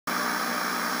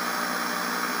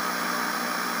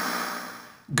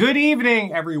Good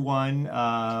evening, everyone.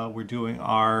 We're doing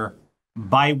our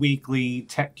bi-weekly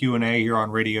tech Q&A here on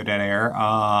Radio Dead Air.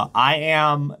 I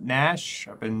am Nash.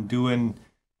 I've been doing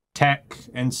tech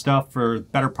and stuff for the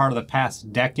better part of the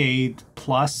past decade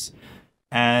plus.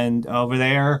 And over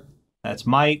there, that's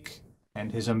Mike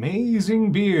and his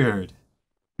amazing beard.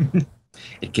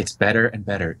 It gets better and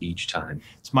better each time.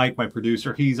 It's Mike, my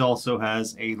producer. He also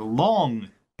has a long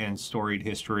and storied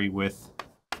history with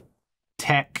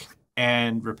tech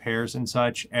and repairs and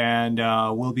such, and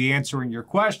we'll be answering your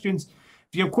questions.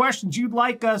 If you have questions you'd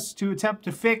like us to attempt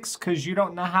to fix because you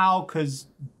don't know how, because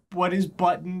what is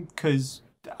button, because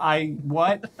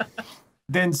what,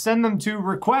 then send them to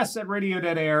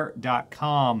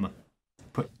requests@radiodeadair.com.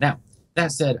 Now,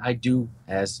 that said, I do,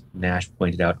 as Nash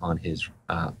pointed out on his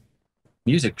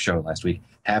music show last week,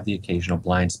 have the occasional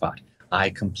blind spot. I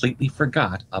completely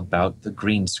forgot about the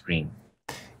green screen.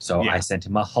 So Yeah. I sent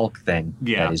him a Hulk thing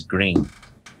that is green.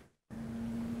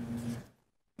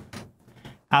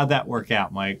 How'd that work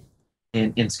out, Mike?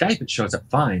 In Skype, it shows up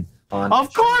fine.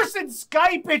 Of course in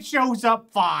Skype it shows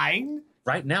up fine.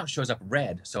 Right now, it shows up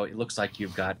red, so it looks like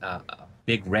you've got a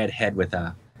big red head with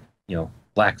a,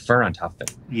 black fur on top of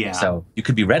it. Yeah. So you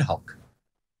could be Red Hulk.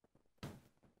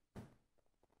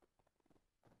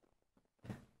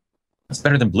 It's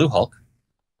better than Blue Hulk.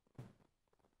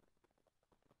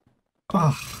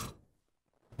 Ugh.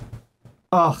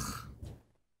 Ugh.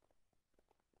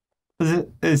 Ugh.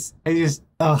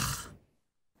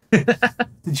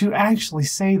 Did you actually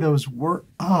say those words?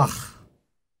 Ugh.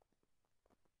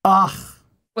 Ugh.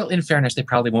 Well, in fairness, they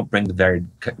probably won't bring the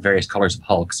various colors of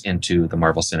Hulks into the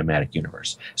Marvel Cinematic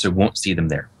Universe, so we won't see them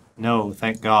there. No,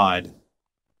 thank God.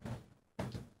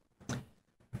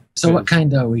 So what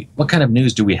kind of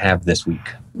news do we have this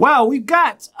week? Well, we've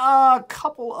got a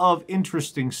couple of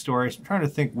interesting stories. I'm trying to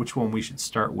think which one we should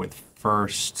start with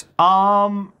first. The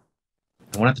one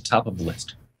at the top of the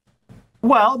list.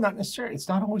 Well, not necessarily. It's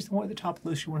not always the one at the top of the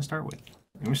list you want to start with. You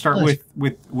want to start with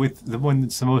the one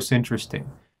that's the most interesting.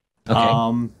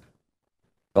 Okay.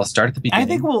 Well, start at the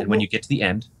beginning, and when you get to the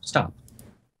end, stop.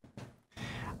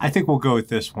 I think we'll go with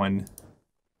this one.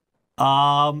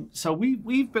 So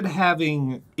we've been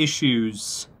having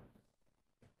issues,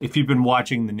 if you've been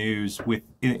watching the news, with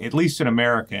at least in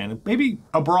America and maybe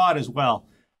abroad as well,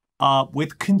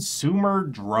 with consumer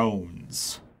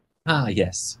drones. Ah,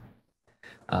 yes.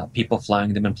 People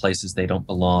flying them in places they don't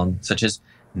belong, such as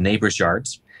neighbors'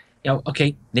 yards.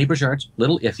 Okay, neighbors' yards,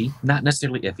 little iffy, not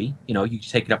necessarily iffy. You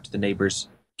take it up to the neighbor's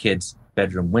kid's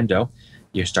bedroom window,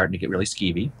 you're starting to get really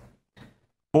skeevy.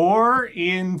 Or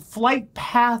in flight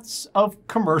paths of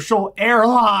commercial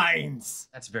airlines.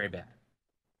 That's very bad.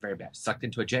 Very bad. Sucked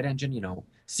into a jet engine,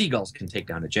 seagulls can take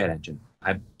down a jet engine.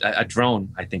 A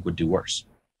drone, I think, would do worse.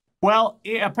 Well,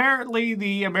 apparently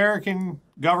the American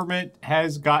government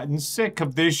has gotten sick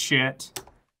of this shit.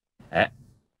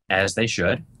 As they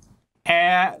should.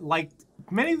 Like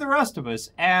many of the rest of us.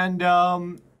 And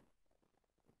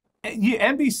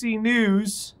NBC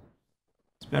News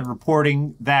has been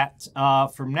reporting that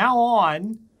from now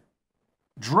on,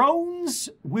 drones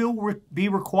will be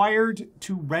required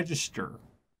to register.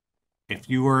 If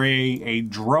you are a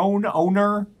drone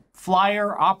owner,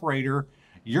 flyer, operator,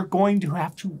 you're going to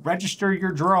have to register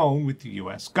your drone with the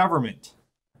U.S. government.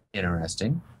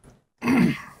 Interesting.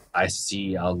 I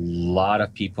see a lot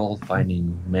of people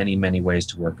finding many, many ways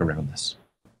to work around this.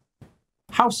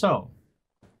 How so?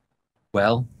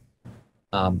 Well,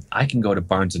 I can go to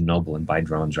Barnes & Noble and buy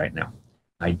drones right now.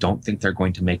 I don't think they're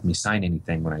going to make me sign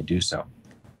anything when I do so.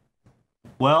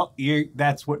 Well,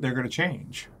 that's what they're going to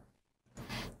change.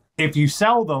 If you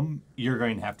sell them, you're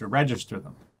going to have to register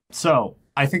them. So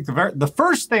I think the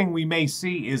first thing we may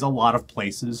see is a lot of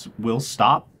places will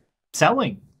stop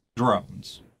selling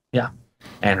drones. Yeah.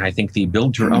 And I think the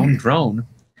build your own drone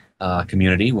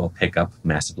community will pick up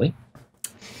massively.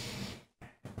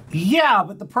 Yeah,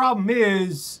 but the problem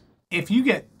is,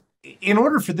 in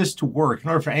order for this to work, in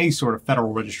order for any sort of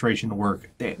federal registration to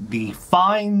work, the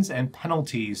fines and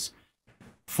penalties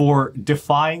for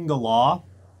defying the law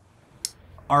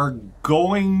are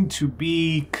going to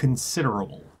be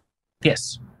considerable.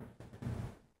 Yes.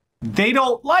 They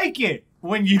don't like it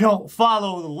when you don't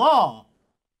follow the law.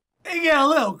 They get a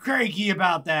little cranky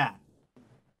about that.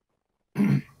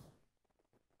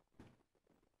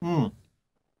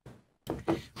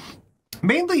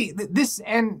 Mainly this,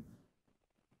 and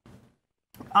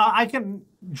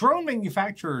drone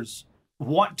manufacturers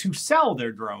want to sell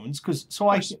their drones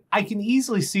I can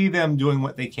easily see them doing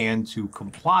what they can to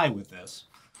comply with this.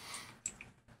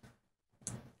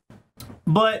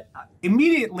 But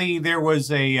immediately there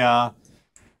was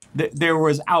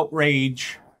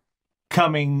outrage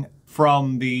coming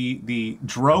from the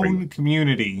drone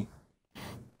community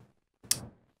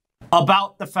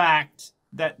about the fact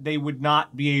that they would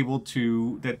not be able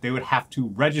to, that they would have to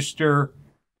register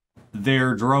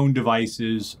their drone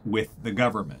devices with the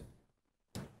government.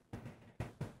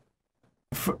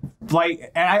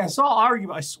 Like, and I saw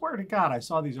argument. I swear to God, I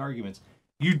saw these arguments.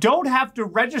 You don't have to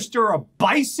register a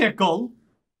bicycle.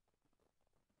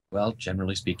 Well,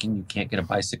 generally speaking, you can't get a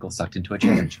bicycle sucked into a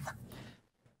jet engine.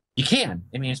 You can.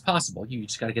 I mean, it's possible. You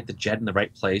just got to get the jet in the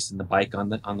right place and the bike on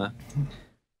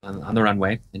the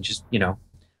runway, and just, you know,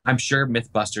 I'm sure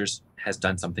MythBusters has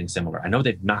done something similar. I know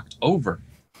they've knocked over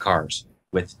cars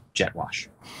with jet wash.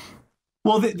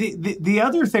 Well, the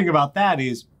other thing about that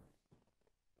is,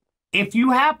 if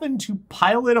you happen to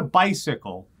pilot a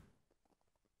bicycle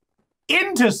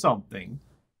into something,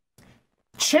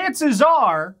 chances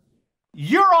are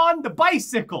you're on the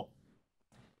bicycle.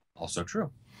 Also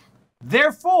true.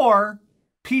 Therefore,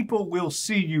 people will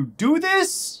see you do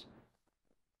this.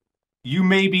 You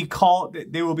may be called,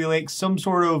 they will be like, some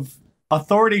sort of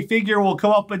authority figure will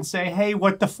come up and say, hey,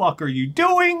 what the fuck are you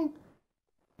doing?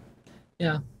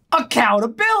 Yeah.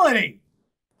 Accountability.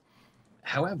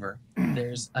 However,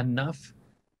 there's enough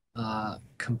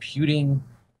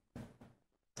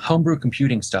homebrew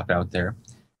computing stuff out there.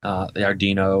 The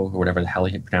Arduino, or whatever the hell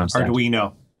you pronounce that.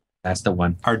 Arduino. That's the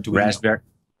one. Arduino.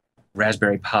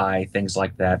 Raspberry Pi, things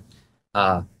like that,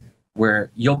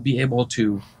 where you'll be able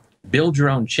to build your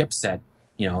own chipset.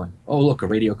 You know, oh, look, a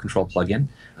radio control plug-in,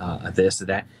 this or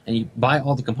that, and you buy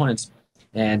all the components.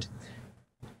 And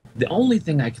the only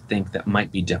thing I could think that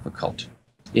might be difficult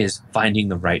is finding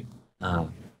the right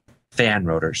fan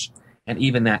rotors. And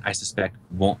even that, I suspect,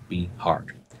 won't be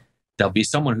hard. There'll be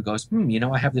someone who goes, you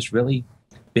know, I have this really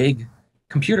big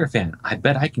computer fan. I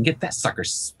bet I can get that sucker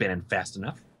spinning fast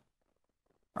enough.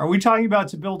 Are we talking about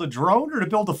to build a drone or to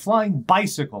build a flying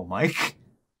bicycle, Mike?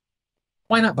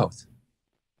 Why not both?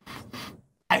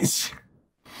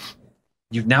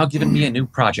 You've now given me a new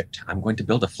project. I'm going to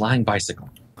build a flying bicycle.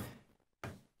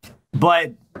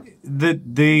 But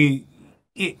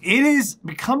it is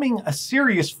becoming a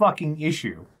serious fucking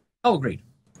issue. Oh, agreed.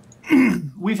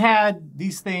 We've had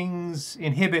these things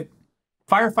inhibit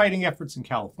firefighting efforts in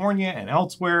California and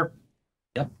elsewhere.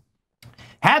 Yep.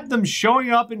 Had them showing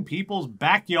up in people's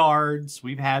backyards.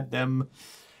 We've had them,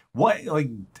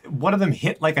 one of them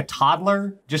hit like a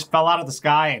toddler, just fell out of the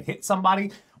sky and hit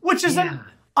somebody, which is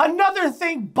another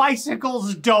thing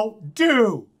bicycles don't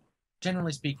do.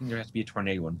 Generally speaking, there has to be a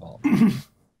tornado involved.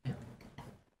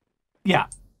 Yeah.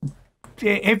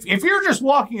 If you're just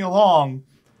walking along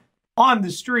on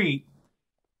the street,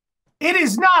 it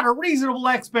is not a reasonable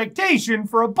expectation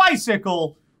for a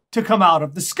bicycle to come out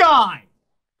of the sky.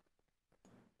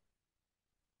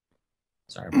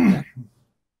 Sorry about that.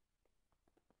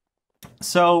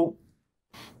 So,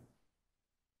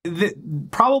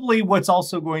 probably what's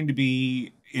also going to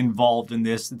be involved in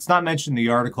this, it's not mentioned in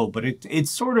the article, but it's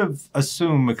sort of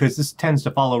assumed, because this tends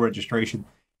to follow registration,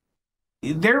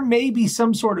 there may be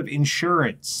some sort of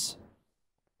insurance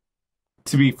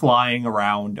to be flying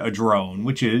around a drone,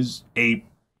 which is a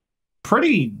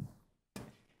pretty...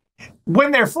 When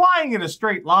they're flying in a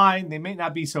straight line, they may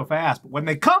not be so fast, but when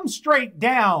they come straight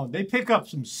down, they pick up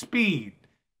some speed.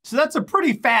 So that's a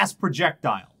pretty fast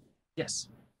projectile. Yes.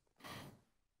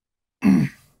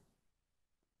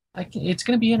 It's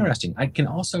going to be interesting. I can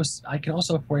also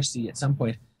foresee at some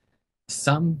point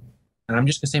and I'm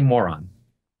just going to say moron,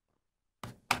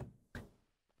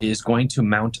 is going to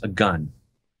mount a gun.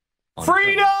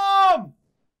 Freedom!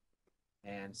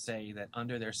 And say that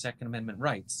under their Second Amendment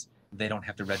rights, they don't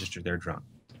have to register their drone.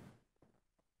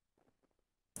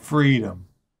 Freedom.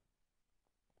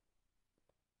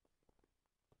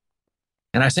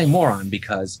 And I say moron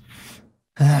because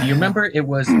you remember it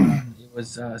was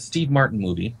a Steve Martin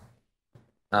movie,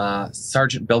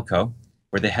 Sergeant Bilko,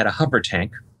 where they had a hover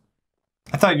tank.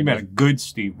 I thought you meant a good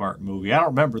Steve Martin movie. I don't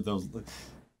remember those.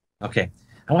 Okay,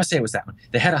 I want to say it was that one.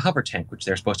 They had a hover tank, which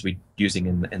they're supposed to be using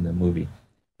in the movie,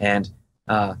 and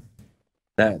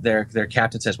their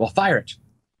captain says, "Well, fire it."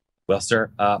 Well,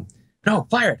 sir, no,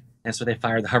 fire it. And so they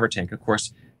fire the hover tank. Of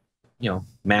course, you know,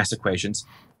 mass equations.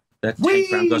 The tank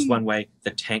ground goes one way,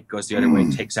 the tank goes the other way,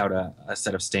 takes out a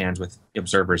set of stands with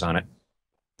observers on it.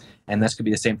 And that's going to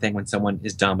be the same thing when someone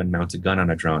is dumb and mounts a gun on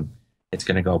a drone. It's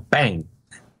going to go bang.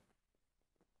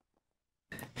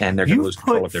 And they're going to lose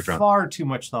control of their drone. You've put far too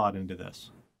much thought into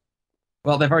this.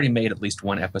 Well, they've already made at least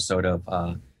one episode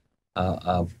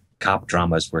of cop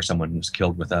dramas where someone was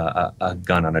killed with a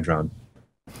gun on a drone.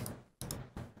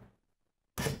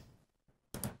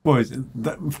 What is it?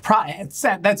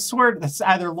 That's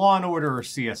either Law and Order or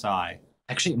CSI.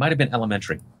 Actually, it might have been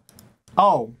Elementary.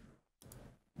 Oh,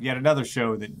 yet another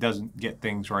show that doesn't get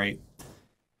things right.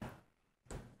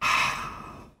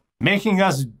 Making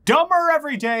us dumber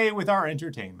every day with our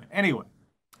entertainment. Anyway.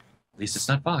 At least it's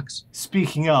not Fox.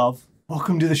 Speaking of,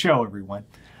 welcome to the show, everyone.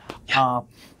 Yeah.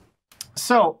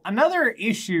 So another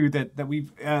issue that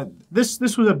we've this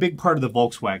was a big part of the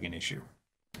Volkswagen issue.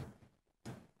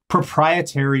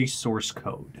 Proprietary source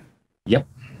code. Yep.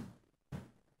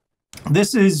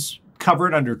 This is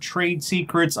covered under trade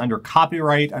secrets, under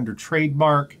copyright, under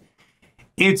trademark.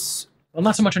 It's Well,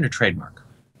 not so much under trademark.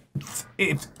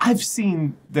 I've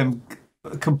seen them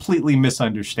completely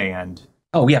misunderstand.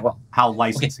 Oh, yeah, well, how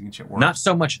licensing and shit works. Not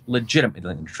so much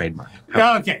legitimately under trademark.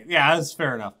 Okay, yeah, that's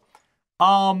fair enough.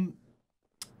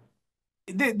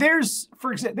 There's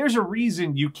a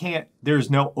reason you can't. There's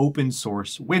no open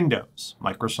source Windows.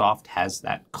 Microsoft has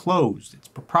that closed. It's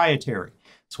proprietary.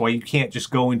 That's why you can't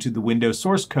just go into the Windows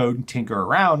source code and tinker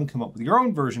around and come up with your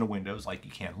own version of Windows like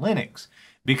you can Linux,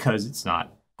 because it's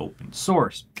not open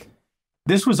source.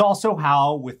 This was also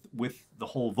how with the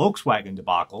whole Volkswagen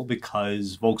debacle,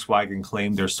 because Volkswagen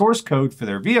claimed their source code for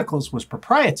their vehicles was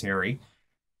proprietary,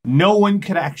 no one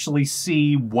could actually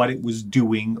see what it was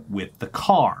doing with the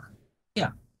car.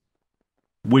 Yeah.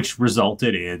 Which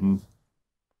resulted in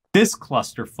this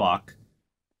clusterfuck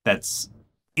that's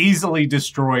easily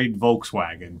destroyed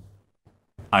Volkswagen,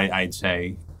 I'd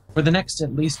say. For the next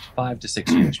at least 5 to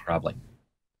 6 years, probably.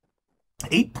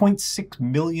 8.6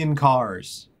 million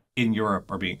cars in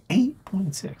Europe are being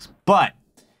 8.6, but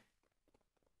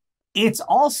it's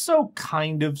also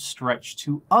kind of stretched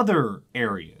to other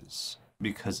areas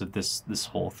because of this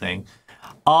whole thing.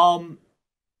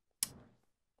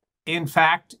 In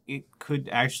fact, it could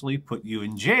actually put you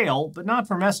in jail, but not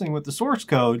for messing with the source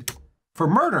code, for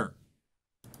murder.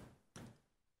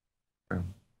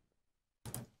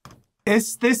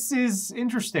 This is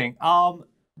interesting.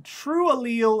 True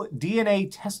Allele DNA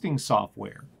testing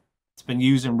software. It's been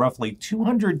used in roughly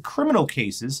 200 criminal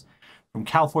cases from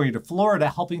California to Florida,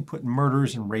 helping put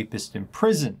murderers and rapists in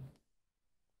prison.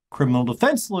 Criminal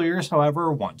defense lawyers,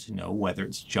 however, want to know whether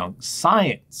it's junk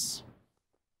science.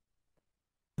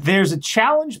 There's a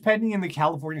challenge pending in the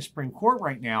California Supreme Court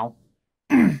right now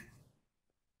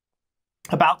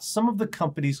about some of the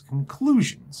company's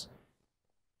conclusions.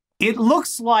 It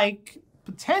looks like,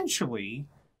 potentially,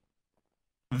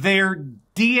 their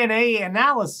DNA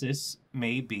analysis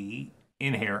may be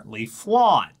inherently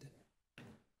flawed.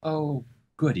 Oh,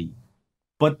 goody.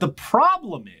 But the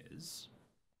problem is,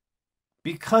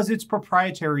 because it's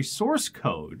proprietary source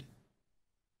code,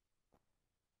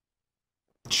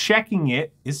 checking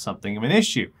it is something of an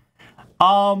issue.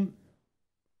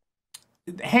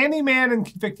 Handyman and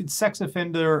convicted sex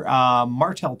offender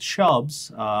Martel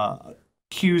Chubbs,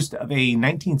 accused of a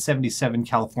 1977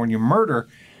 California murder,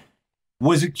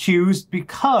 was accused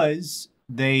because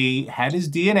they had his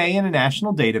DNA in a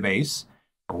national database,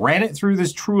 ran it through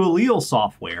this True Allele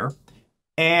software,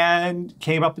 and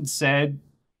came up and said,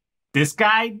 this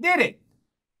guy did it.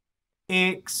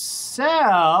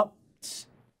 Except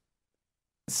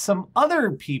some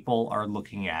other people are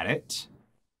looking at it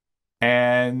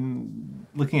and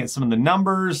looking at some of the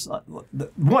numbers.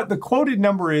 What the quoted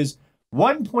number is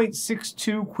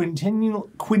 1.62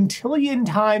 quintillion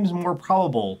times more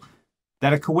probable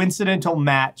that a coincidental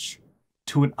match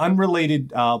to an unrelated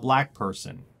black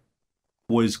person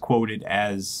was quoted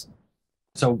as.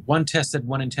 So one test said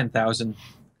 1 in 10,000.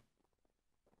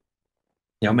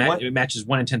 You know, it matches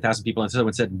 1 in 10,000 people, and the other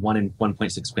one said 1 in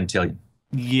 1.6 quintillion.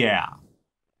 Yeah.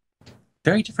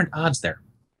 Very different odds there.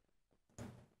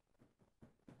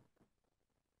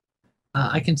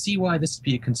 I can see why this would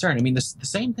be a concern. I mean, the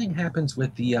same thing happens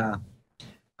with the, the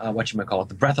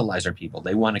breathalyzer people.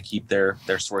 They want to keep their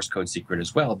source code secret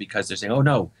as well because they're saying, oh,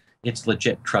 no, it's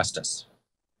legit. Trust us.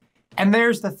 And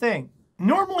there's the thing.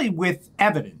 Normally with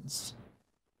evidence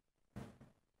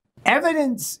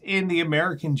in the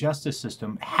American justice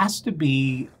system has to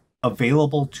be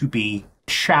available to be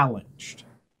challenged.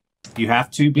 You have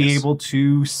to be able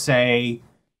to say,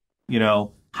 you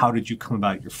know, how did you come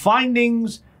about your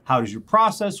findings? How does your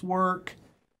process work?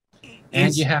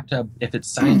 And you have to, if it's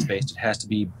science-based, it has to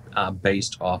be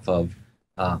based off of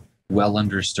well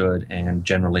understood and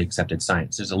generally accepted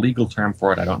science. There's a legal term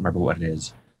for it. I don't remember what it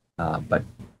is. But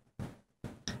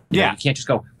you can't just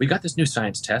go, we got this new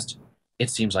science test. It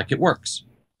seems like it works.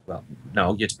 Well,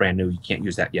 no, it's brand new. You can't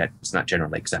use that yet. It's not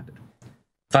generally accepted.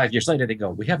 5 years later, they go,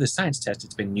 we have this science test.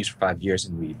 It's been in use for 5 years,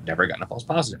 and we've never gotten a false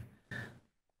positive.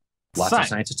 Lots of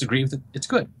scientists agree with it. It's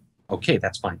good. Okay,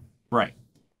 that's fine. Right.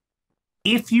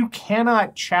 If you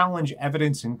cannot challenge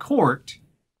evidence in court,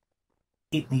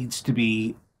 it needs to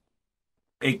be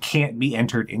it can't be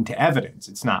entered into evidence.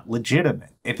 It's not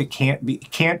legitimate. If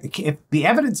if the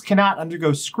evidence cannot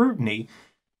undergo scrutiny,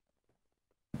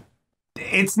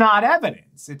 it's not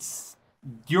evidence. It's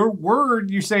your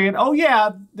word. You're saying, oh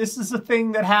yeah, this is a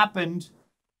thing that happened.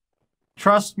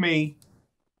 Trust me.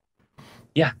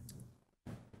 Yeah.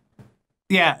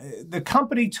 Yeah, the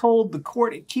company told the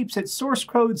court it keeps its source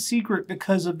code secret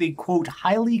because of the, quote,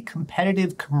 highly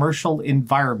competitive commercial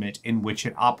environment in which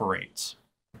it operates.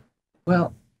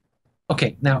 Well,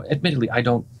 okay. Now, admittedly,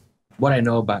 what I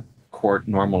know about court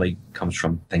normally comes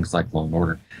from things like law and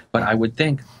order, but I would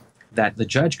think that the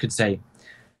judge could say,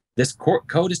 this court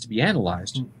code is to be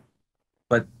analyzed,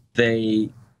 but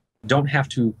they don't have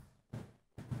to,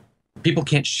 people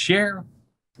can't share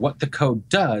what the code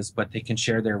does, but they can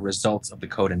share their results of the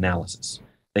code analysis.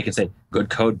 They can say good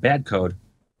code, bad code,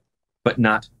 but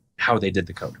not how they did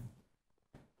the code.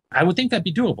 I would think that'd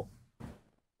be doable.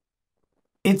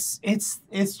 It's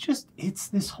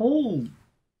this whole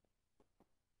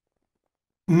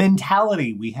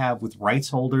mentality we have with rights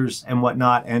holders and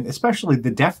whatnot, and especially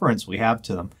the deference we have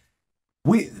to them.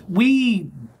 We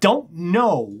don't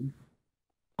know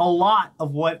a lot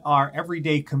of what our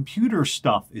everyday computer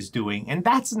stuff is doing. And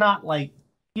that's not like,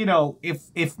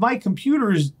 if my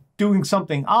computer is doing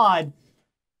something odd,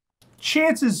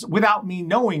 chances, without me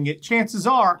knowing it, chances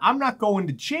are I'm not going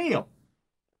to jail.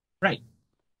 Right.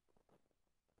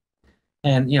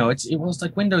 And, it was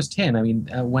like Windows 10. I mean,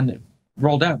 when it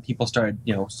rolled out, people started,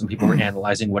 some people were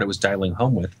analyzing what it was dialing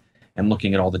home with and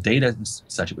looking at all the data and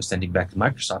such it was sending back to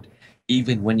Microsoft,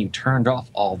 even when you turned off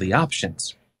all the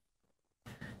options.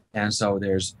 And so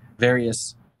there's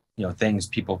various, things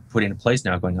people put into place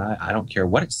now going, I don't care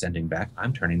what it's sending back.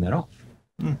 I'm turning that off.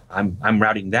 I'm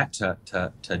routing that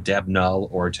to dev null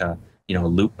or to,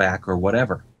 loop back or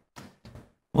whatever.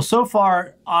 Well, so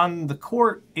far on the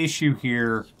court issue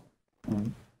here,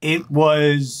 it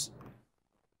was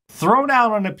thrown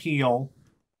out on appeal.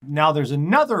 Now there's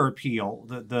another appeal.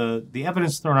 The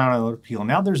evidence thrown out on an appeal.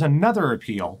 Now there's another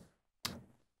appeal.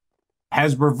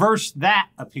 Has reversed that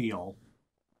appeal.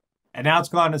 And now it's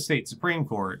gone to state Supreme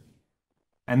Court.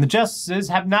 And the justices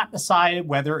have not decided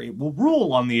whether it will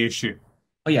rule on the issue.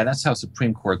 Oh, yeah, that's how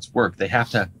Supreme Courts work. They have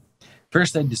to,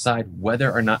 first they decide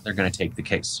whether or not they're going to take the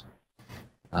case.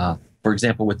 For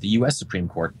example, with the U.S. Supreme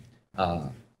Court,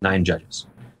 9 judges.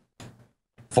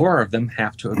 4 of them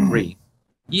have to agree,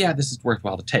 yeah, this is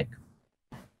worthwhile to take.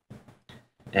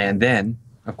 And then,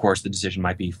 of course, the decision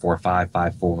might be 4-5,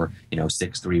 5-4,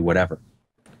 6-3, whatever.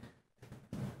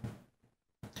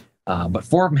 But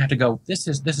 4 of them have to go, this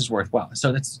is worthwhile.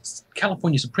 So that's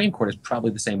California Supreme Court is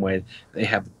probably the same way. They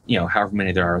have, however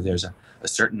many there are, there's a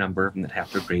certain number of them that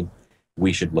have to agree,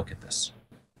 we should look at this.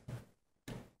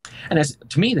 And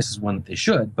to me, this is one that they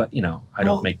should, but, I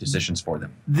don't make decisions for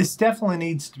them. This definitely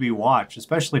needs to be watched,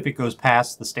 especially if it goes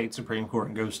past the state Supreme Court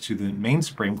and goes to the main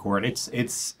Supreme Court.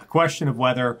 It's a question of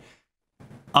whether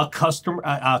a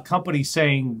company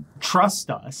saying, trust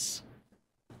us,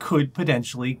 could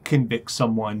potentially convict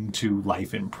someone to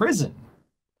life in prison.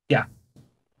 Yeah.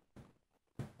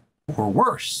 Or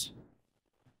worse.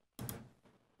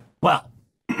 Well,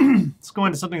 let's go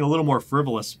into something a little more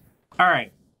frivolous. All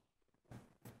right.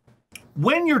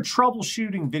 When you're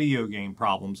troubleshooting video game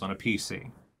problems on a PC,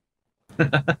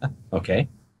 okay,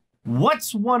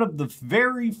 what's one of the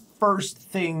very first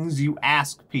things you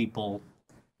ask people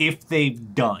if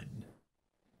they've done?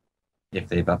 If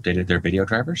they've updated their video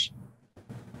drivers?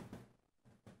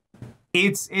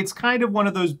 It's kind of one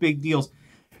of those big deals.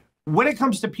 When it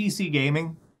comes to PC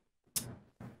gaming,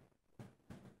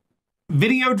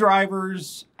 video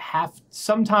drivers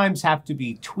sometimes have to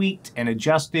be tweaked and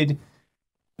adjusted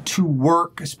to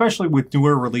work, especially with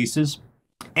newer releases.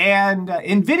 And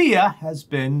NVIDIA has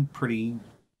been pretty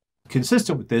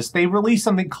consistent with this. They release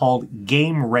something called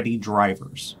game-ready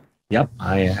drivers. Yep,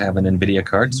 I have an NVIDIA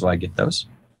card, so I get those.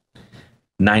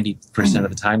 90% of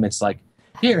the time, it's like,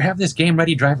 here, have this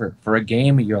game-ready driver for a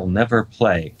game you'll never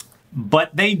play.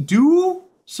 But they do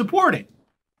support it,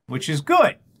 which is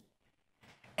good.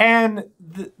 And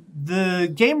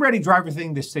the game-ready driver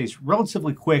thing, this stays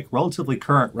relatively quick, relatively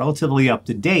current, relatively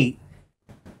up-to-date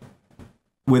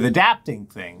with adapting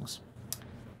things.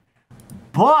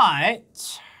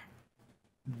 But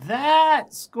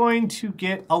that's going to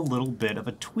get a little bit of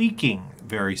a tweaking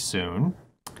very soon.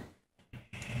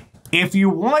 If you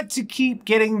want to keep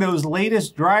getting those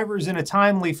latest drivers in a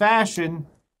timely fashion,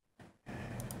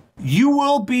 you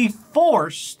will be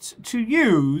forced to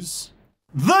use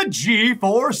the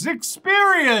GeForce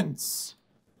Experience.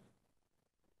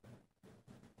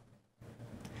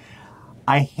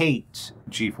 I hate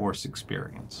GeForce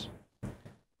Experience.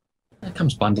 It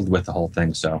comes bundled with the whole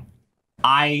thing, so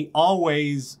I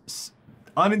always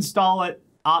uninstall it,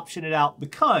 option it out,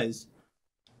 because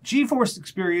GeForce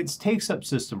Experience takes up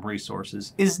system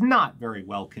resources, is not very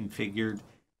well configured,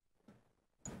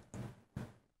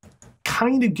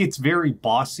 kind of gets very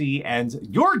bossy, and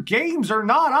your games are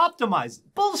not optimized.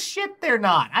 Bullshit, they're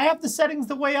not. I have the settings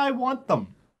the way I want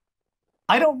them.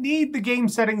 I don't need the game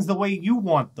settings the way you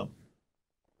want them.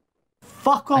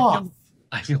 Fuck off.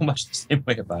 I feel much the same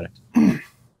way about it. It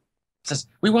says,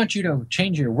 we want you to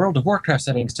change your World of Warcraft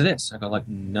settings to this. I go like,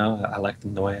 no, I like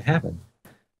them the way I have it.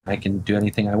 I can do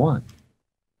anything I want.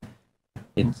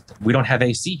 We don't have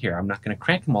AC here. I'm not going to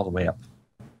crank them all the way up.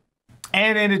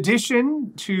 And in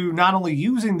addition to not only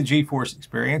using the GeForce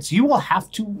Experience, you will have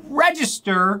to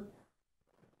register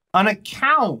an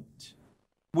account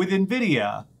with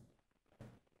NVIDIA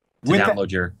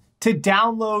to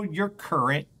download your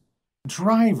current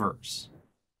drivers.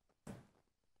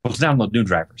 Well, to download new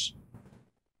drivers.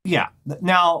 Yeah.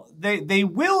 Now, they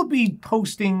will be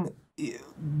posting.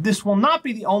 This will not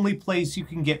be the only place you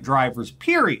can get drivers,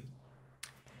 period.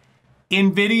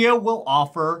 NVIDIA will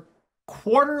offer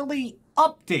quarterly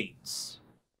updates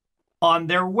on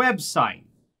their website,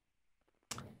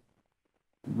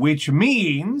 which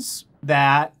means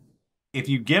that if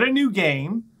you get a new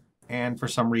game and for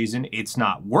some reason it's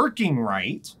not working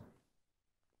right,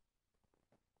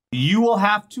 you will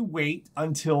have to wait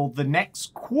until the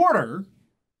next quarter,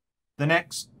 the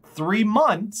next 3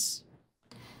 months,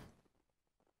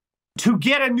 to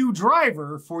get a new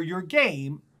driver for your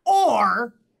game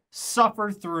or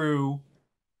suffer through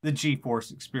the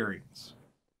GeForce Experience.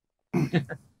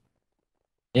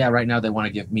 Yeah, right now they want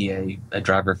to give me a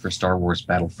driver for Star Wars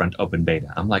Battlefront open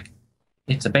beta. I'm like,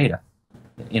 it's a beta.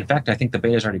 In fact, I think the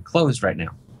beta is already closed right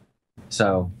now.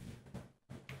 So,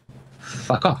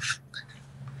 fuck off.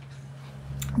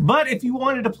 But if you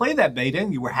wanted to play that beta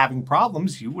and you were having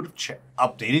problems, you would have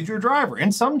updated your driver.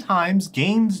 And sometimes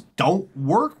games don't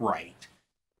work right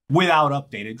without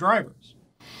updated drivers.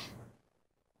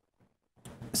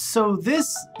 So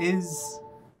this is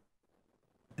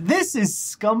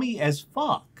scummy as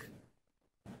fuck.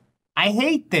 I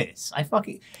hate this. I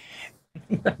fucking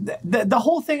the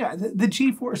whole thing. The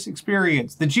GeForce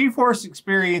Experience. The GeForce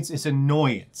Experience is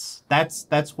annoyance.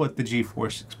 That's what the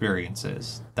GeForce Experience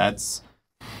is. That's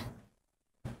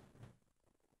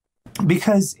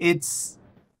because it's.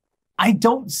 I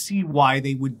don't see why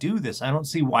they would do this. I don't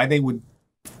see why they would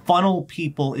funnel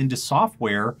people into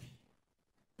software.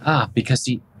 Because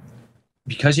you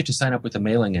have to sign up with a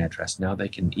mailing address, now they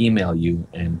can email you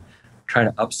and try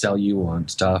to upsell you on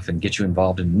stuff and get you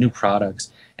involved in new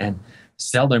products and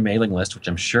sell their mailing list, which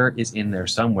I'm sure is in there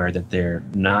somewhere that they're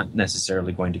not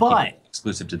necessarily going to keep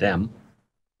exclusive to them.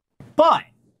 But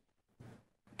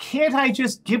can't I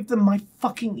just give them my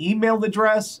fucking email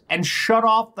address and shut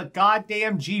off the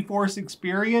goddamn GeForce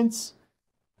Experience?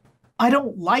 I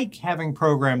don't like having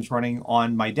programs running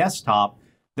on my desktop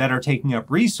that are taking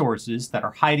up resources, that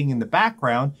are hiding in the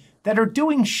background, that are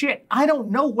doing shit. I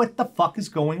don't know what the fuck is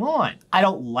going on. I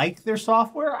don't like their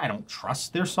software. I don't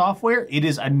trust their software. It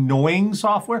is annoying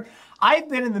software. I've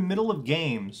been in the middle of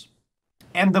games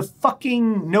and the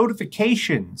fucking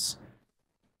notifications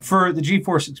for the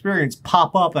GeForce Experience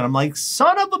pop up and I'm like,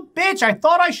 son of a bitch, I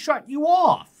thought I shut you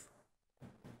off.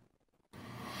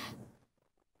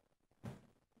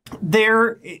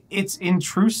 It's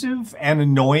intrusive and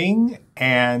annoying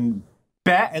and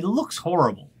bad. It looks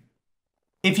horrible.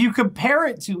 If you compare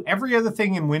it to every other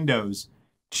thing in Windows,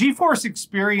 GeForce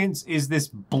Experience is this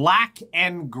black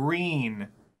and green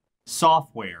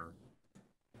software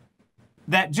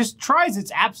that just tries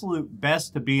its absolute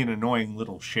best to be an annoying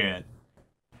little shit.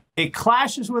 It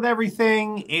clashes with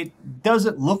everything. It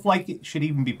doesn't look like it should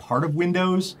even be part of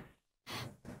Windows.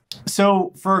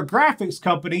 So for a graphics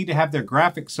company to have their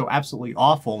graphics so absolutely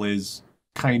awful is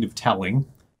kind of telling.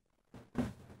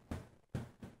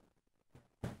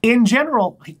 In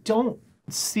general, I don't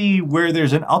see where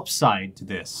there's an upside to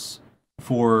this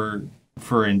for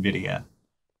NVIDIA.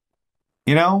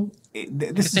 You know,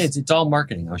 it's all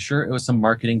marketing. I'm sure it was some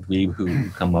marketing dweeb who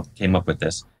came up with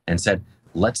this and said,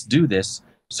 let's do this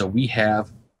so we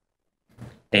have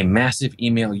a massive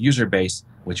email user base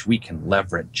which we can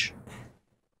leverage.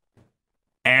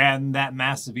 And that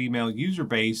massive email user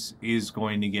base is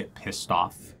going to get pissed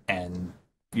off and,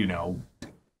 you know,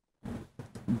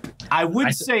 I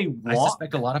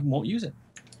suspect a lot of them won't use it.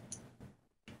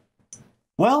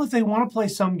 Well, if they want to play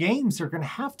some games, they're going to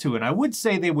have to. And I would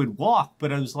say they would walk,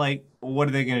 but I was like, well, what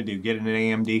are they going to do? Get an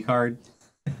AMD card?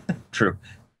 True.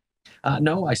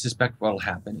 No, I suspect what will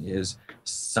happen is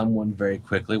someone very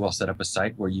quickly will set up a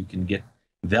site where you can get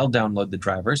They'll download the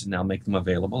drivers and they'll make them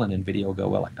available, and NVIDIA will go,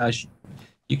 well,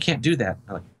 you can't do that.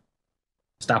 I'm like,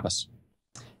 stop us.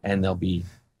 And there'll be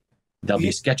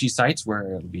sketchy sites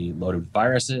where it'll be loaded with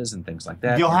viruses and things like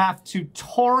that. You'll have to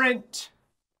torrent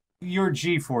your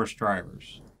GeForce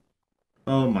drivers.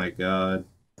 Oh my God.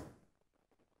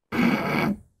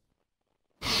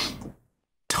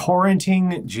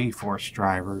 Torrenting GeForce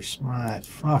drivers. My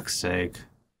fuck's sake.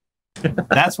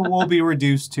 That's what we'll be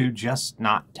reduced to, just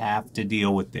not to have to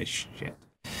deal with this shit.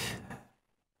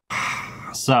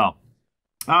 So,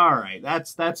 all right,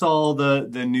 that's all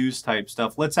the news type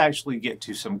stuff. Let's actually get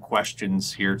to some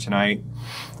questions here tonight.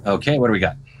 Okay, what do we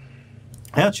got?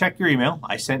 I'll check your email.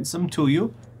 I sent some to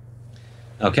you.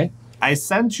 Okay. I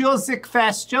sent you the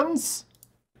questions.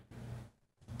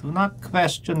 Do not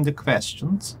question the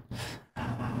questions.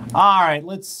 All right,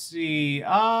 let's see.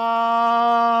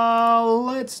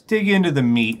 Let's dig into the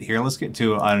meat here. Let's get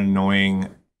to an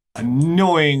annoying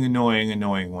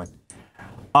one.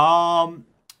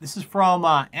 This is from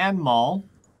Anmal.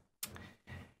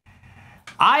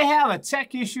 I have a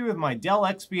tech issue with my Dell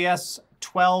XPS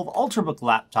 12 Ultrabook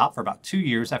laptop for about 2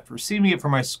 years after receiving it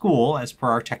from my school as per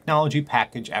our technology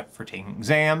package after taking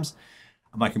exams.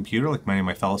 My computer, like many of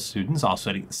my fellow students, all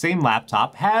studying the same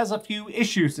laptop, has a few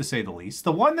issues to say the least.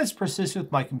 The one that's persistent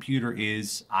with my computer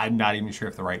is, I'm not even sure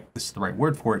if this is the right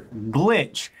word for it,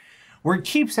 glitch, where it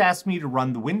keeps asking me to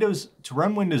run Windows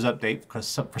Update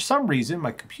because for some reason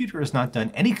my computer has not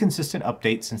done any consistent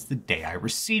update since the day I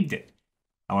received it.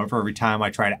 However, every time I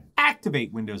try to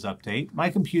activate Windows Update, my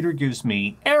computer gives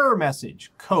me error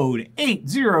message code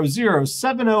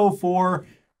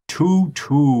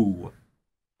 800704222.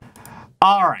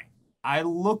 All right, I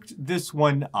looked this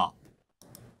one up.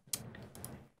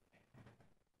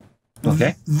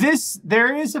 Okay.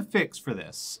 There is a fix for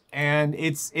this, and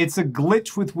it's a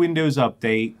glitch with Windows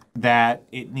Update that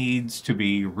it needs to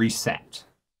be reset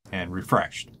and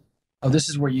refreshed. Oh, this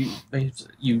is where you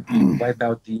wipe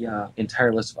out the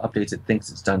entire list of updates it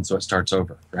thinks it's done, so it starts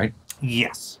over, right?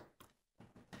 Yes.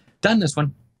 Done this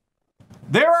one.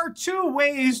 There are 2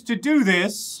 ways to do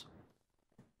this.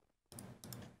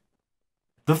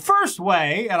 The first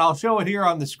way, and I'll show it here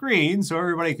on the screen so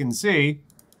everybody can see.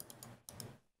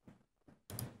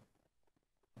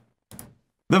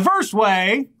 The first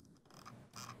way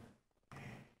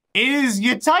is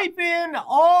you type in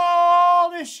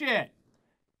all this shit.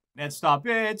 Netstop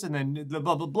bits, and then blah,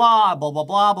 blah, blah, blah, blah, blah,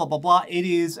 blah, blah, blah, blah. It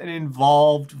is an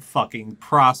involved fucking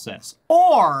process.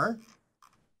 Or,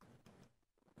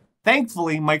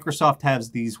 thankfully, Microsoft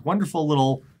has these wonderful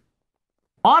little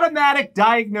automatic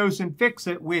diagnose and fix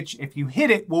it, which if you hit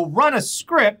it will run a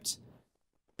script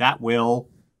that will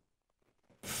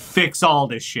fix all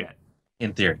this shit.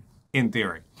 In theory. In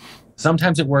theory.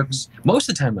 Sometimes it works. Most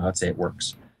of the time, I would say it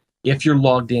works. If you're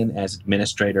logged in as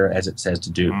administrator, as it says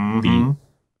to do.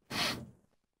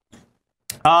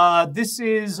 This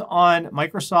is on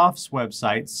Microsoft's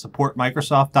website,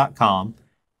 supportmicrosoft.com.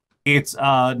 It's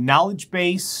a knowledge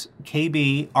base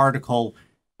KB article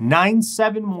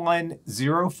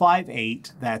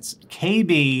 971058. That's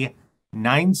KB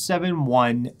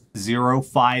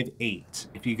 971058.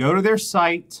 If you go to their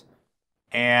site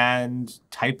and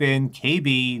type in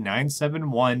KB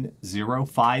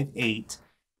 971058,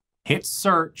 hit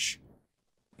search,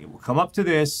 it will come up to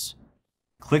this.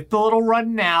 Click the little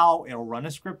run now. It'll run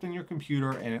a script on your computer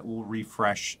and it will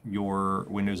refresh your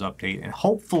Windows Update. And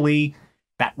hopefully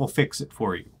that will fix it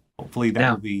for you. Hopefully that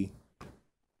will be...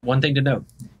 One thing to note,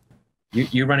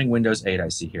 you're running Windows 8, I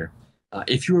see here.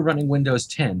 If you were running Windows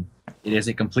 10, it is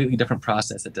a completely different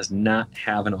process that does not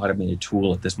have an automated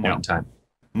tool at this point in time.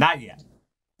 Not yet.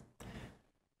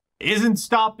 Isn't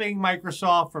stopping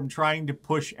Microsoft from trying to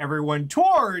push everyone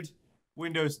toward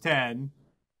Windows 10,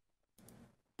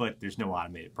 but there's no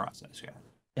automated process yet.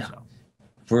 Yeah. So.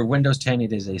 For Windows 10,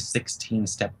 it is a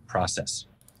 16-step process.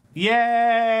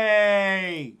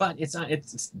 Yay! But it's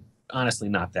honestly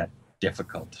not that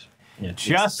difficult.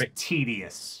 Just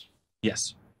tedious.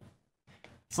 Yes.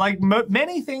 It's like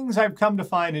many things I've come to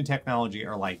find in technology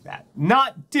are like that.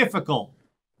 Not difficult,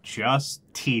 just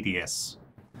tedious.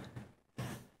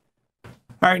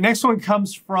 All right, next one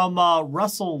comes from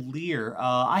Russell Lear.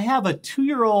 I have a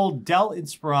 2-year-old Dell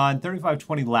Inspiron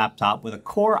 3520 laptop with a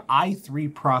Core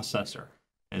i3 processor.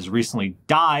 It has recently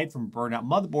died from a burnout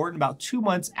motherboard about 2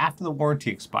 months after the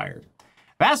warranty expired.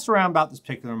 I've asked around about this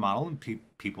particular model, and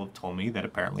people have told me that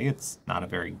apparently it's not a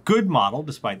very good model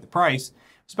despite the price.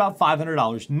 It's about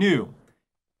 $500 new.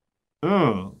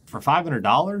 Ugh, for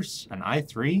 $500, an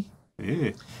i3?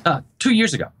 Ew. 2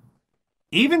 years ago.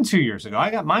 Even 2 years ago. I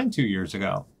got mine 2 years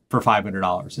ago for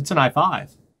 $500. It's an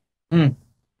i5.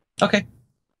 Okay.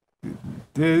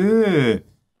 Ugh.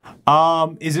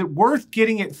 Is it worth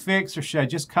getting it fixed, or should I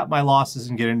just cut my losses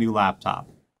and get a new laptop?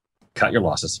 Cut your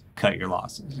losses. Cut your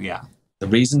losses, yeah. The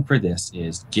reason for this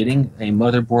is getting a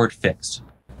motherboard fixed,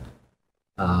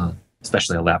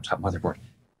 especially a laptop motherboard.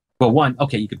 Well, one,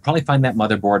 okay, you could probably find that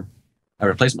motherboard, a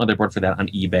replacement motherboard for that on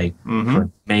eBay for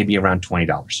maybe around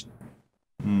 $20.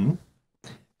 Mm-hmm.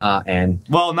 And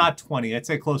well, not 20. I'd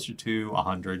say closer to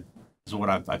 100 is what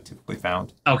I've typically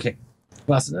found. Okay.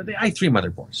 Well, so the i3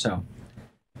 motherboard, so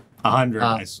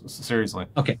 100. Seriously.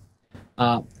 Okay.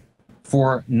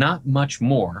 For not much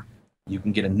more, you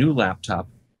can get a new laptop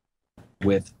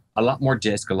with a lot more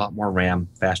disk, a lot more RAM,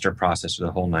 faster processor,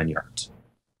 the whole 9 yards.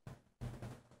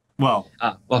 Well,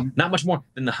 not much more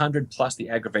than the 100 plus the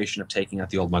aggravation of taking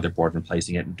out the old motherboard and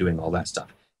replacing it and doing all that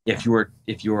stuff. If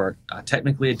you are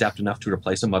technically adept enough to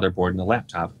replace a motherboard in a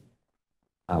laptop,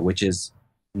 which is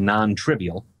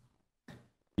non-trivial,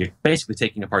 you're basically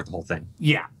taking apart the whole thing.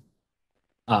 Yeah.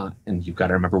 And you've got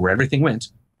to remember where everything went,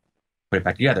 put it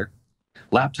back together.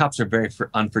 Laptops are very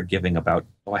unforgiving about,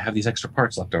 oh, I have these extra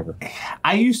parts left over.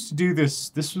 I used to do this.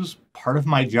 This was part of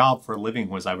my job for a living,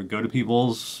 was I would go to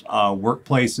people's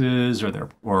workplaces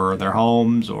or their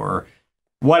homes or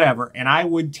whatever, and I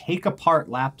would take apart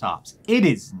laptops. It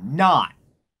is not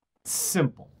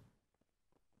simple.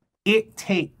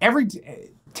 Taking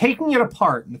it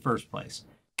apart in the first place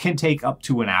can take up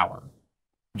to an hour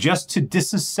just to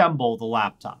disassemble the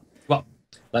laptop. Well,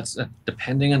 that's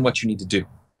depending on what you need to do.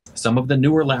 Some of the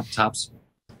newer laptops,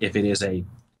 if it is a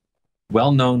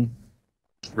well-known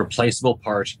replaceable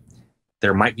part,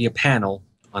 there might be a panel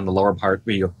on the lower part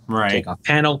where you take off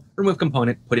panel, remove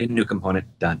component, put in new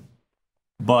component, done.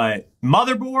 But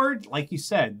motherboard, like you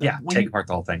said, take apart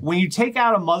the whole thing. When you take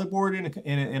out a motherboard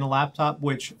in a laptop,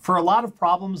 which for a lot of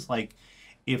problems, like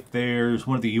if there's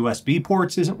one of the USB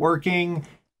ports isn't working,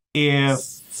 if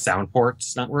sound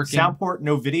port's not working,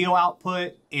 no video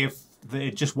output, if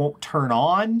it just won't turn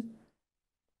on,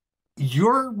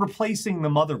 you're replacing the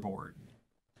motherboard.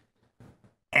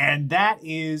 And that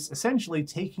is essentially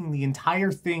taking the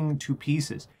entire thing to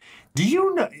pieces. Do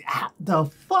you know the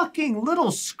fucking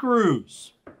little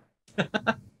screws?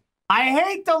 I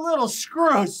hate the little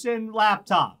screws in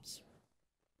laptops.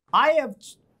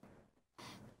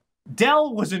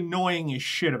 Dell was annoying as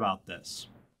shit about this.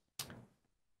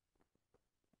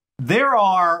 There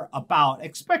are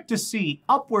expect to see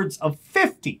upwards of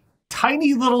 50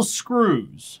 tiny little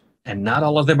screws. And not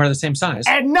all of them are the same size.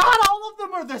 And not all of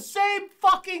them are the same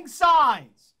fucking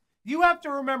size. You have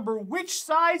to remember which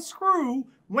size screw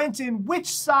went in which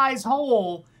size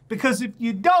hole, because if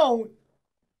you don't,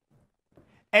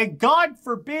 and God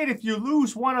forbid if you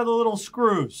lose one of the little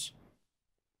screws.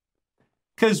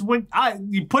 Because when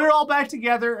you put it all back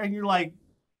together and you're like,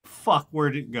 fuck,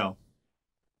 where did it go?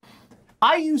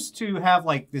 I used to have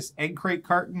like this egg crate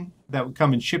carton that would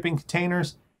come in shipping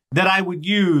containers that I would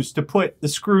use to put the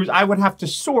screws. I would have to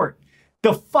sort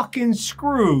the fucking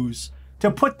screws to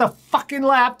put the fucking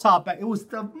laptop back. It was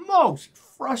the most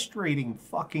frustrating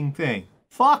fucking thing.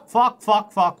 Fuck.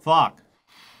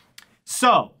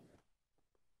 So,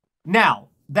 now,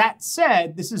 that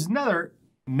said, this is another,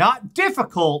 not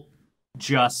difficult,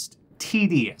 just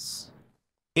tedious.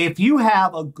 If you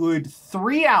have a good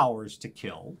 3 hours to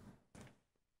kill,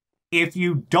 if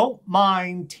you don't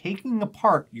mind taking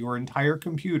apart your entire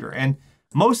computer, and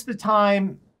most of the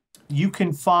time you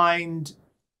can find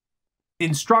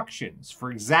instructions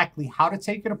for exactly how to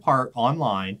take it apart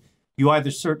online. You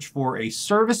either search for a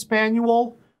service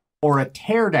manual or a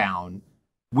teardown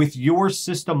with your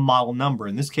system model number.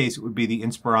 In this case, it would be the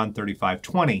Inspiron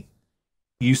 3520.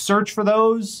 You search for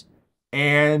those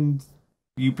and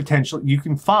you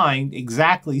can find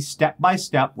exactly step by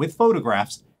step with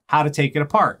photographs how to take it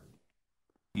apart.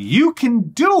 You can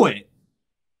do it,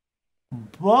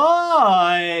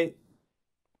 but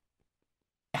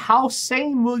how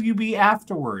sane will you be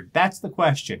afterward? That's the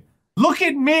question. Look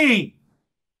at me!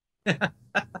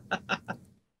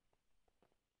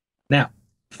 Now,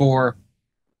 for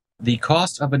the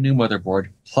cost of a new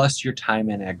motherboard plus your time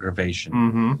and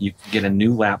aggravation, you can get a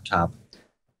new laptop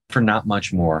for not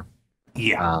much more.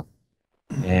 Yeah.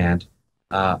 And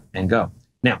go.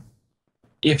 Now,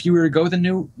 if you were to go the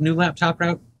new laptop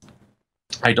route,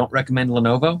 I don't recommend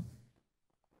Lenovo.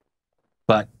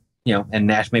 But, and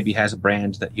Nash maybe has a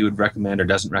brand that he would recommend or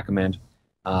doesn't recommend.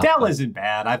 Dell isn't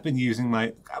bad. I've been using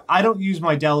I don't use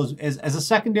my Dell as a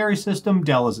secondary system.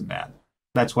 Dell isn't bad.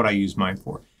 That's what I use mine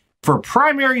for. For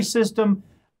primary system,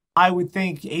 I would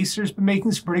think Acer's been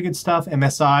making some pretty good stuff.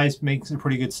 MSI's been making some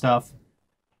pretty good stuff.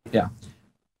 Yeah.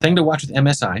 Thing to watch with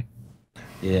MSI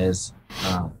is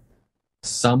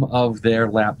some of their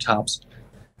laptops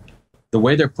The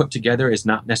way they're put together is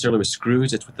not necessarily with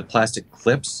screws, it's with the plastic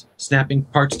clips snapping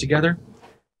parts together.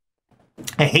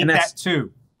 I hate that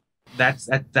too.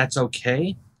 That's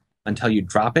okay until you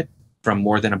drop it from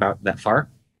more than about that far.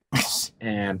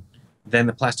 And then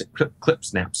the plastic clip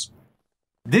snaps.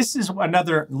 This is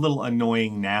another little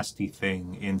annoying, nasty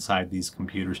thing inside these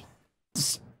computers.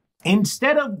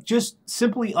 Instead of just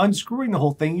simply unscrewing the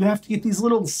whole thing, you have to get these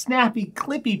little snappy,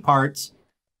 clippy parts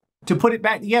to put it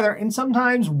back together. And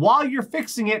sometimes while you're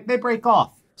fixing it, they break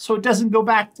off. So it doesn't go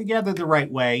back together the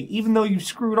right way, even though you've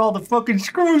screwed all the fucking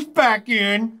screws back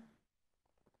in.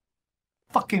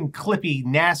 Fucking clippy,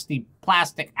 nasty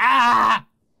plastic. Ah!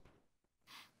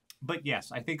 But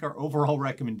yes, I think our overall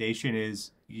recommendation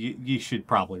is you should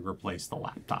probably replace the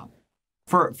laptop.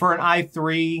 For an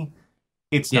i3,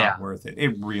 it's not worth it.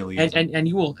 It really is. And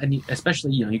you will, and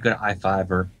especially, you go to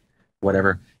i5 or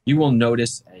whatever, you will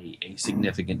notice a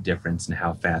significant difference in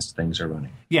how fast things are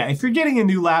running. Yeah, if you're getting a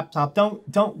new laptop,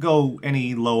 don't go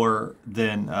any lower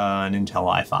than an Intel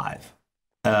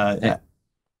i5.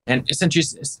 And essentially,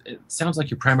 it sounds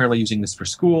like you're primarily using this for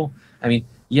school. I mean,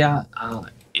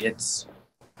 it's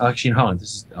actually, hold on.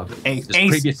 This is this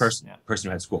previous person who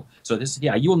had school. So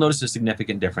you will notice a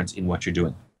significant difference in what you're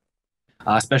doing,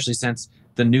 especially since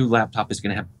the new laptop is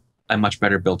going to have a much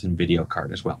better built-in video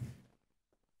card as well.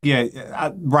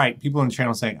 Yeah, right. People in the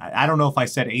channel saying, I don't know if I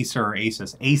said Acer or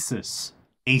Asus. Asus.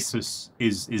 Asus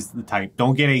is the type.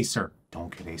 Don't get Acer.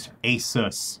 Don't get Acer.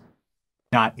 Asus,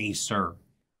 not Acer.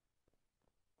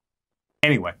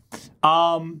 Anyway,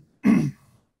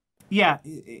 yeah,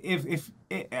 if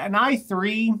an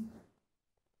i3,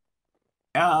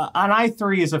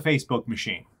 is a Facebook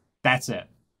machine. That's it.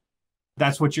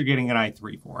 That's what you're getting an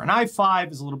i3 for. An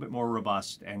i5 is a little bit more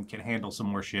robust and can handle some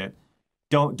more shit.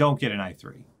 Don't get an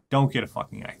i3. Don't get a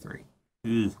fucking i3.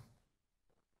 Ugh.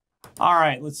 All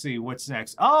right, let's see what's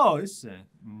next. Oh, this is a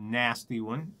nasty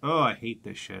one. Oh, I hate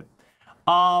this shit.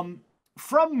 From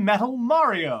Metal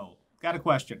Mario. Got a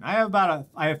question. I have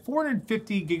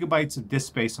 450 gigabytes of disk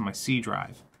space on my C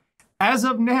drive. As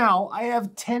of now, I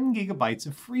have 10 gigabytes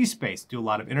of free space. Do a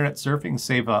lot of internet surfing,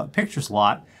 save pictures a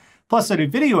lot. Plus, I do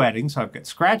video editing, so I've got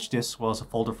scratch disks as well as a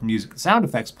folder for music and sound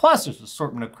effects. Plus, there's an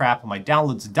assortment of crap in my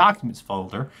downloads and documents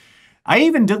folder. I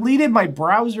even deleted my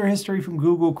browser history from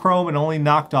Google Chrome and only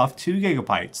knocked off 2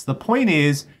 gigabytes. The point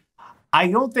is,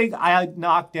 I don't think I'd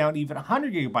knock down even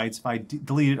 100 gigabytes if I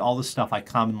deleted all the stuff I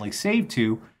commonly save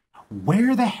to.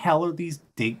 Where the hell are these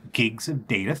gigs of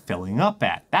data filling up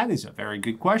at? That is a very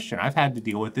good question. I've had to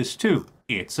deal with this too.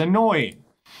 It's annoying.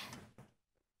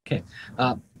 Okay.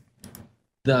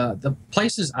 The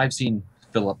places I've seen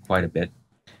fill up quite a bit,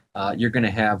 you're going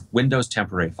to have Windows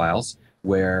temporary files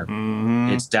where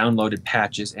it's downloaded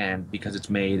patches, and because it's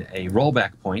made a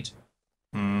rollback point,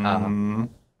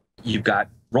 you've got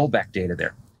rollback data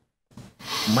there.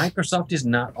 Microsoft is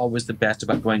not always the best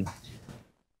about going,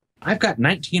 I've got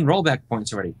 19 rollback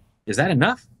points already. Is that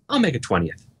enough? I'll make a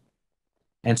 20th.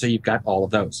 And so you've got all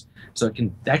of those. So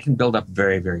that can build up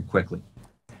very, very quickly.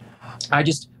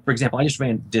 For example, I just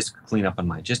ran disk cleanup on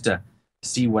mine just to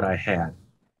see what I had.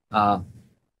 For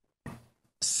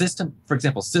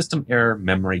example, system error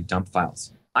memory dump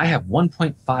files. I have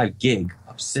 1.5 gig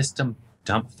of system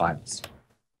dump files.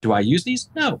 Do I use these?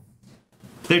 No.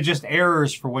 They're just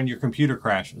errors for when your computer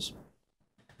crashes.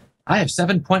 I have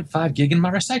 7.5 gig in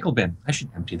my recycle bin. I should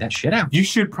empty that shit out. You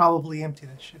should probably empty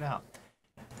that shit out.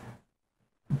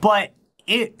 But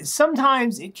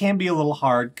sometimes it can be a little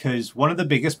hard because one of the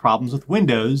biggest problems with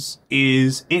Windows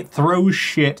is it throws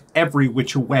shit every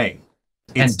which way.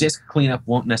 And disk cleanup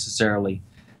won't necessarily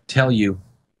tell you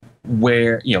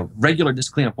where, regular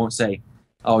disk cleanup won't say,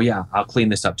 oh yeah, I'll clean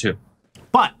this up too.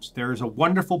 But there's a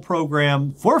wonderful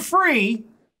program for free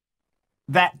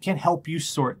that can help you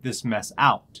sort this mess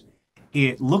out.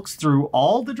 It looks through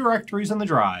all the directories on the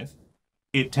drive.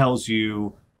 It tells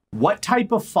you what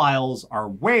type of files are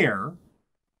where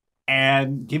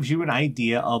and gives you an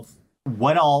idea of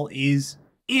what all is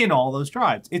in all those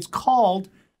drives. It's called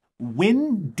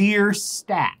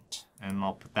WinDirStat. And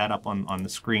I'll put that up on the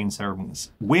screen so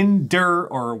everyone's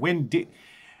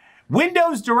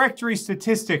Windows Directory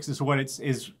Statistics is what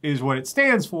it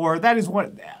stands for. That is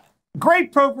what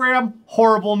great program,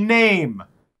 horrible name.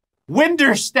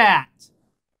 WinDirStat.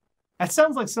 That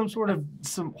sounds like some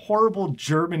horrible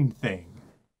German thing.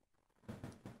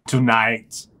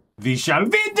 Tonight, we shall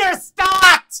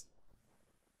WinDirStat!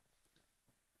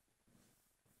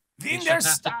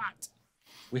 WinDirStat!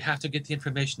 We have to get the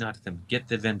information out of them. Get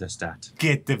the WinDirStat.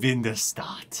 Get the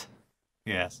WinDirStat.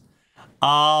 Yes.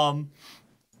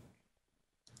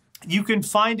 You can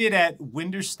find it at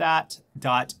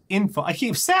WinDirStat.info. I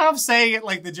keep saying it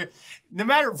like no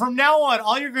matter, from now on,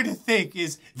 all you're going to think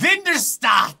is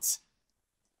WinDirStat.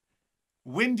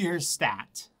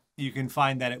 WinDirStat. You can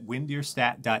find that at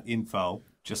WinDirStat.info,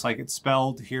 just like it's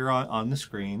spelled here on the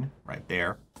screen right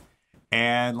there.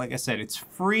 And like I said, it's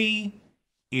free.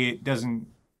 It doesn't,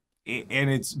 and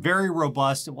it's very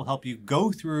robust. It will help you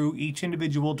go through each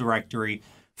individual directory,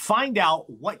 find out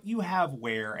what you have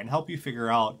where, and help you figure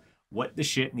out what the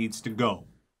shit needs to go.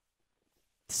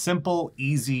 Simple,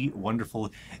 easy, wonderful.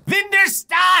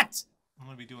 WinDirStat! I'm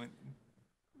going to be doing,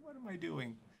 what am I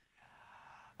doing?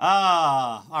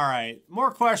 All right.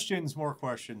 More questions.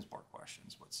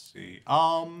 Let's see.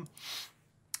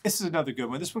 This is another good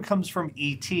one. This one comes from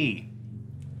E.T.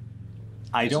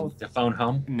 I don't... The phone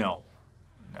home? No,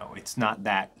 it's not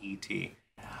that E.T.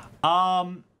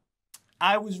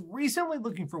 I was recently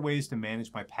looking for ways to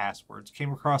manage my passwords.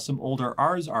 Came across some older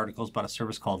Ars articles about a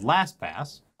service called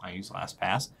LastPass. I use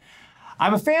LastPass.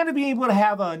 I'm a fan of being able to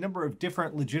have a number of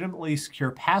different legitimately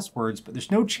secure passwords, but there's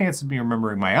no chance of me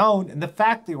remembering my own, and the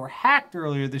fact they were hacked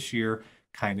earlier this year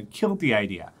kind of killed the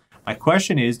idea. My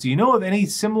question is, do you know of any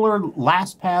similar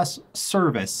LastPass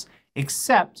service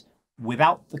except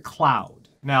without the cloud?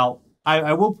 Now,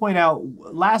 I will point out,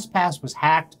 LastPass was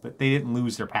hacked, but they didn't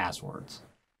lose their passwords.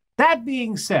 That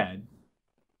being said,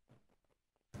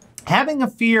 having a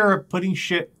fear of putting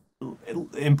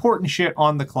important shit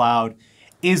on the cloud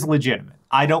is legitimate.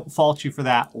 I don't fault you for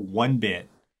that one bit.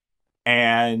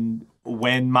 And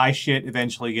when my shit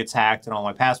eventually gets hacked and all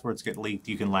my passwords get leaked,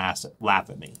 you can laugh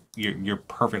at me. You're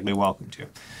perfectly welcome to.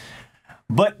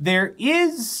 But there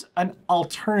is an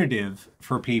alternative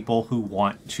for people who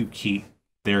want to keep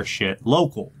their shit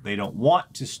local. They don't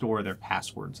want to store their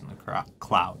passwords in the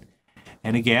cloud.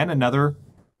 And again, another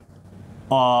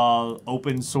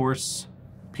open source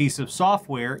piece of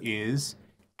software is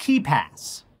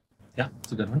KeePass. Yeah,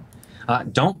 that's a good one.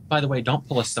 By the way, don't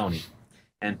pull a Sony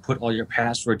and put all your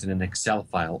passwords in an Excel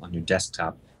file on your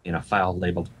desktop in a file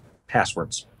labeled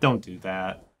passwords. Don't do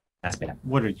that. That's bad.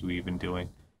 What are you even doing?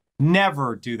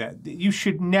 Never do that. You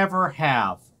should never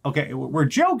have. Okay, we're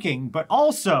joking, but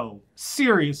also,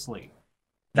 seriously.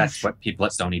 That's what people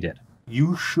at Sony did.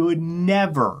 You should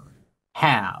never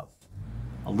have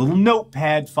a little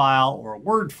notepad file or a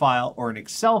Word file or an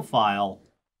Excel file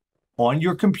on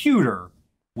your computer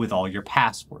with all your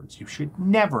passwords. You should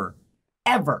never,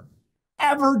 ever,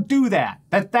 ever do that.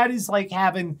 That is like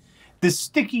having the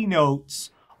sticky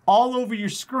notes all over your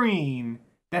screen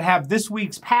that have this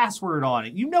week's password on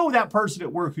it. You know that person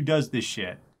at work who does this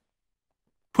shit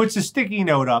puts a sticky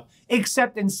note up,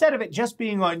 except instead of it just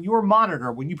being on your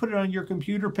monitor, when you put it on your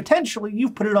computer, potentially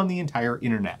you've put it on the entire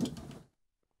internet.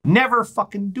 Never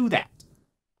fucking do that.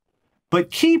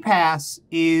 But KeePass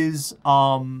is,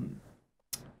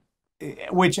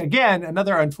 which again,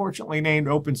 another unfortunately named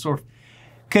open source,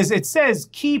 because it says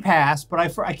KeePass, but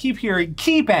I keep hearing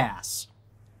KeePass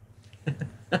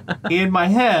in my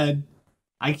head.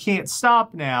 I can't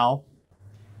stop now.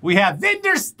 We have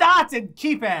WinDirStat and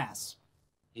KeePass.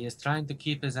 He is trying to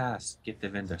keep his ass. Get the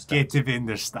WinDirStat. Get the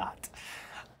WinDirStat.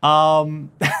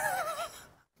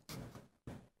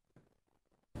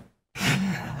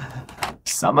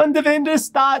 Summon the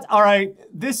WinDirStat. All right,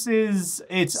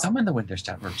 Summon the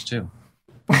WinDirStat works too.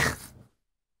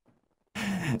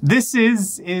 This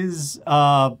is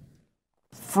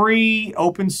free,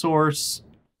 open source,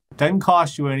 doesn't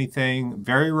cost you anything,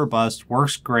 very robust,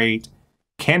 works great,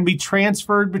 can be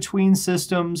transferred between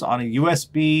systems on a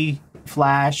USB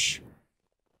flash,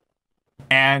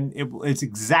 and it's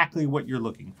exactly what you're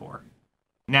looking for.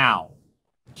 Now,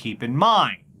 keep in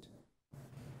mind,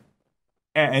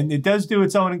 and it does do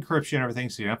its own encryption and everything,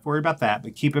 so you don't have to worry about that,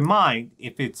 but keep in mind,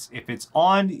 if it's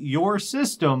on your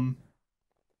system,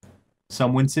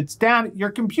 someone sits down at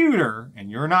your computer and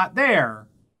you're not there,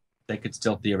 they could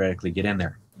still theoretically get in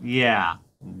there. Yeah,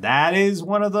 that is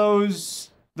one of those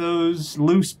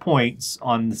loose points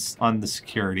on the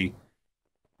security.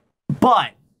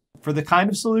 But for the kind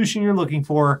of solution you're looking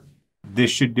for, this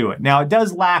should do it. Now, it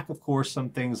does lack, of course, some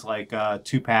things like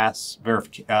two-pass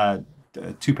verification.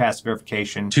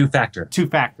 Two-factor.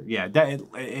 Two-factor, yeah.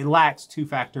 It lacks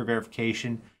two-factor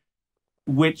verification,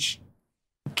 which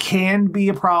can be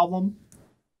a problem.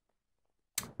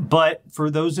 But for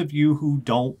those of you who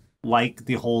don't like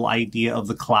the whole idea of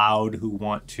the cloud, who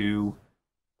want to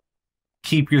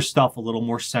keep your stuff a little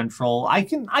more central, I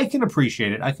can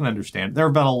appreciate it. I can understand. There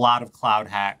have been a lot of cloud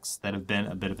hacks that have been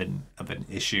a bit of an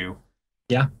issue.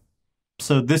 Yeah.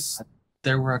 So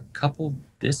there were a couple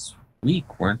this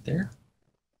week, weren't there?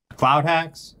 Cloud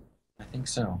hacks? I think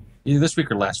so. Either this week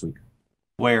or last week.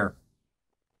 Where?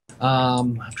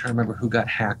 I'm trying to remember who got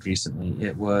hacked recently.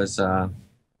 It wasn't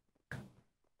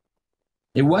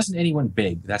anyone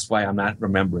big. That's why I'm not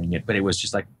remembering it. But it was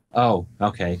just like, oh,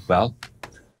 okay, well.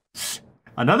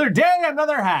 Another day,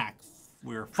 another hack.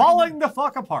 We're falling the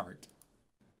fuck apart.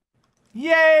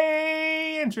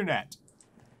 Yay, internet.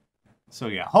 So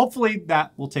yeah, hopefully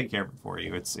that will take care of it for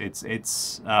you. It's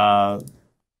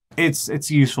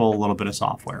useful, a little bit of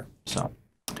software. So,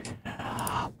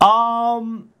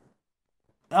 oh,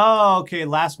 okay,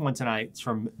 last one tonight. It's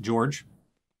from George.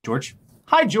 George,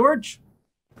 hi George.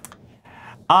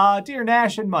 Dear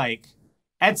Nash and Mike,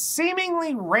 at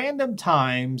seemingly random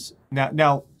times.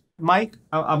 Now, Mike,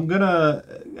 I'm gonna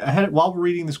while we're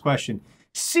reading this question,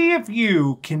 see if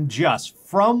you can just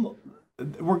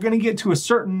we're going to get to a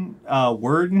certain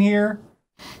word in here,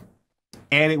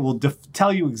 and it will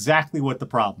tell you exactly what the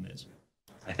problem is.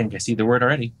 I think I see the word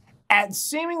already. At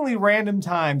seemingly random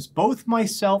times, both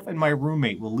myself and my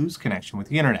roommate will lose connection with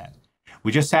the internet.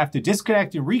 We just have to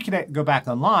disconnect and reconnect and go back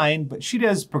online, but she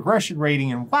does progression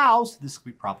rating and WoW, so this could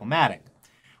be problematic.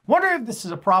 Wonder if this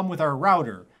is a problem with our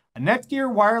router. A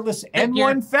Netgear wireless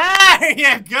N1... There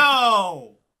you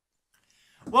go!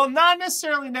 Well, not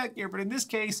necessarily Netgear, but in this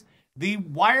case, the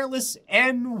wireless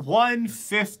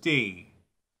N150.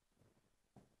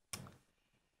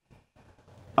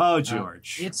 Oh,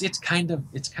 George. It's kind of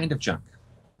junk.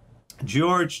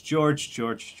 George.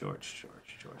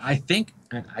 I think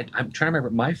I'm trying to remember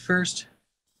my first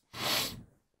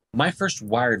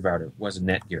wired router was a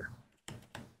Netgear,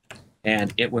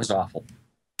 and it was awful.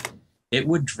 It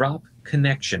would drop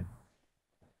connection.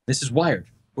 This is wired.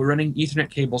 We're running Ethernet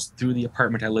cables through the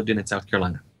apartment I lived in South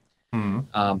Carolina.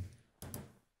 Mm-hmm.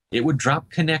 It would drop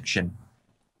connection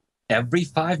every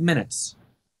 5 minutes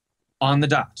on the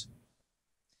dot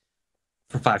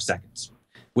for 5 seconds,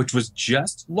 which was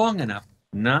just long enough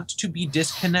not to be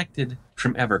disconnected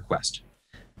from EverQuest.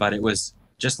 But it was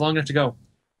just long enough to go,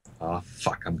 oh,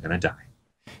 fuck, I'm going to die.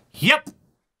 Yep.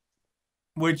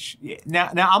 Which,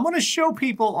 now I'm going to show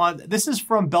people on, this is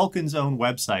from Belkin's own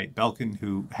website. Belkin,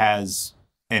 who has,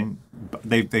 and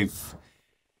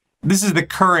this is the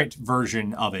current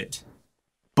version of it.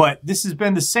 But this has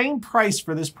been the same price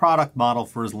for this product model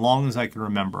for as long as I can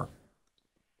remember.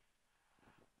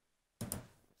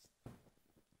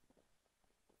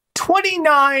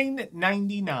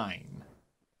 $29.99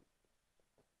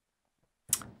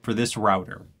 for this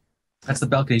router. That's the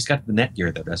Belkin. He's got the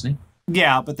Netgear, though, doesn't he?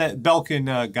 Yeah, but that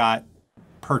Belkin got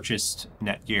purchased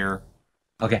Netgear.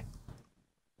 Okay.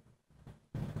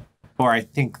 Or I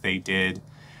think they did.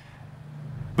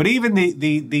 But even the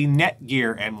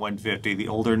Netgear N150, the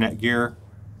older Netgear,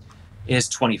 is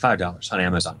 $25 on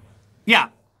Amazon. Yeah.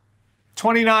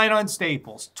 $29 on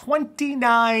Staples.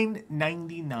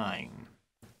 $29.99.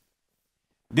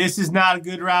 This is not a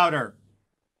good router.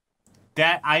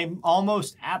 That I'm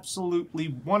almost absolutely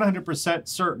 100%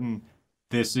 certain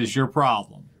this is your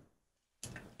problem.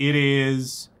 It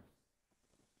is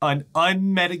an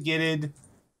unmitigated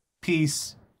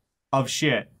piece of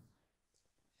shit.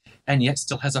 And yet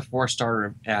still has a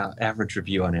 4-star average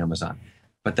review on Amazon.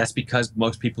 But that's because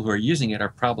most people who are using it are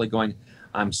probably going,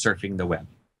 I'm surfing the web.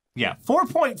 Yeah,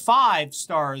 4.5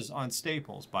 stars on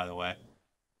Staples, by the way.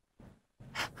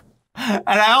 And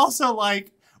I also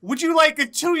would you like a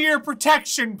 2-year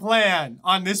protection plan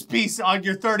on this piece, on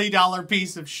your $30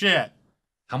 piece of shit?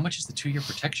 How much is the 2-year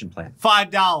protection plan?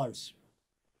 $5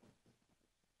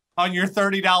 on your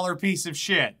 $30 piece of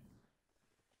shit.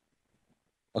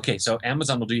 Okay, so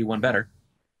Amazon will do you one better.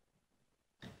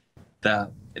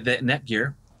 The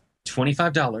Netgear,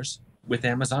 $25 with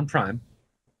Amazon Prime.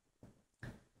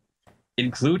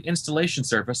 Include installation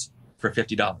service for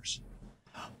 $50.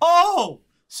 Oh,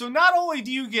 so not only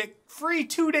do you get free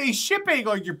 2-day shipping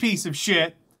on your piece of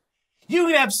shit, you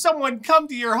can have someone come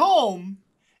to your home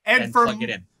and plug it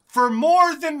in. For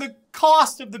more than the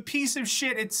cost of the piece of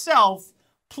shit itself,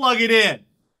 plug it in.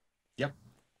 Yep.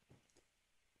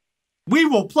 We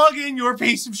will plug in your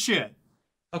piece of shit.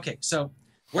 Okay, so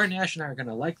where Nash and I are going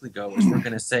to likely go is we're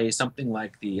going to say something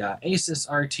like the Asus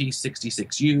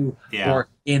RT66U, yeah, or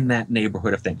in that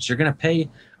neighborhood of things. You're going to pay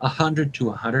 $100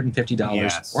 to $150,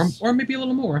 yes, or maybe a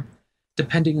little more,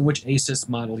 depending on which Asus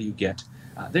model you get.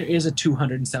 There is a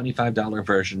 $275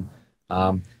 version.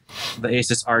 The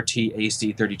Asus RT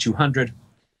AC3200.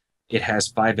 It has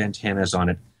 5 antennas on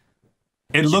it.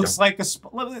 It looks like a...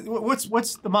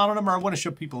 What's the model number? I want to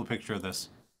show people a picture of this.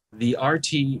 The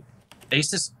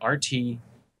Asus RT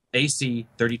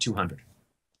AC3200.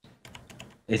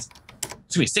 It's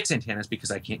 6 antennas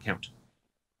because I can't count.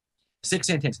 6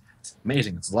 antennas. It's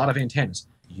amazing. It's a lot of antennas.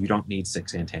 You don't need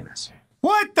 6 antennas.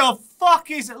 What the fuck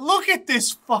is it? Look at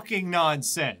this fucking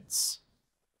nonsense.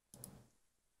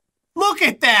 Look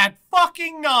at that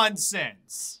fucking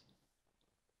nonsense.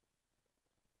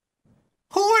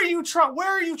 Where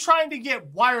are you trying to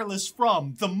get wireless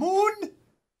from? The moon?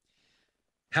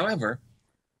 However,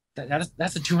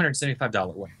 that's a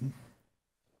 $275 one.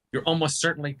 You're almost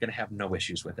certainly going to have no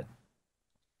issues with it.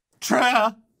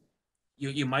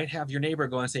 You might have your neighbor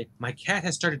go and say, "My cat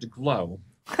has started to glow."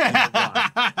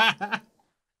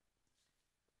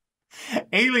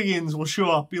 Aliens will show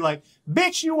up, be like,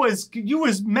 "Bitch, you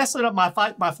was messing up my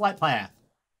flight path."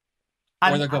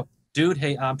 Or they'll go, "Dude,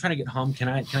 hey, I'm trying to get home. Can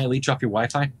I leech off your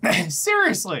Wi-Fi?"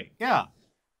 Seriously, yeah.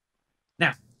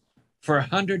 Now, for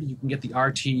 $100, you can get the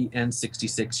RT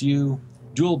N66U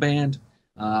dual band.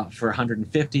 For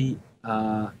 $150,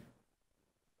 that's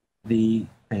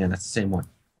the same one.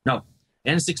 No,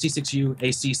 N66U,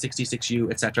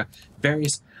 AC66U, etc.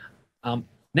 Various.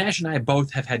 Nash and I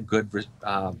both have had good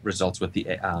results with the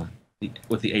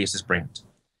Asus brand.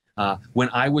 When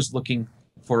I was looking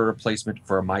for a replacement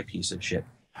for my piece of shit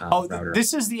router.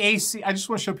 This is the AC. I just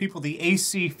want to show people the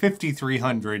AC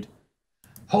 5300.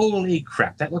 Holy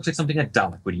crap! That looks like something a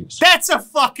Dalek would use. That's a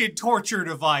fucking torture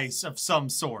device of some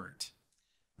sort.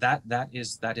 That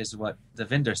is what the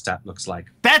WinDirStat looks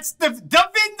like. That's the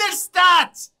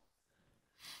WinDirStat.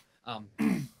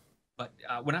 But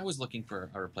when I was looking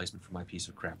for a replacement for my piece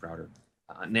of crap router,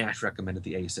 Nash recommended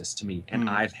the Asus to me, and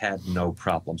I've had no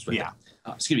problems with it.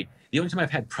 Excuse me. The only time I've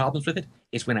had problems with it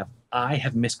is when I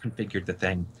have misconfigured the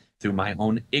thing through my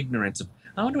own ignorance of,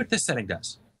 I wonder what this setting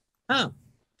does. Oh,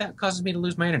 that causes me to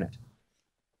lose my internet.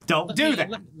 Don't do that.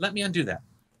 Let me undo that.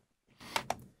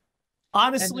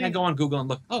 Honestly, and I go on Google and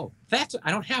look, oh,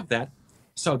 I don't have that,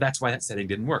 so that's why that setting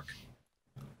didn't work.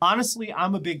 Honestly,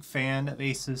 I'm a big fan of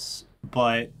Asus,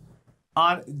 but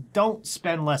don't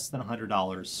spend less than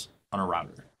 $100 on a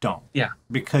router. Don't. Yeah.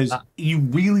 Because you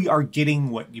really are getting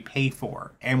what you pay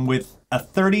for. And with a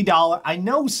 $30, I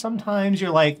know sometimes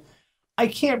you're like, I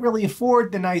can't really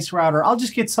afford the nice router. I'll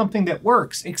just get something that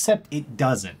works, except it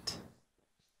doesn't.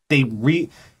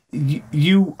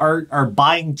 You are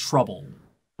buying trouble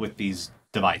with these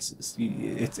devices.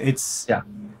 Yeah.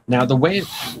 Now the way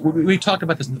we talked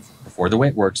about this before, the way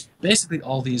it works, basically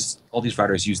all these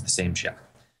routers use the same chip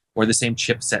or the same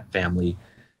chipset family,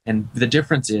 and the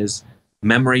difference is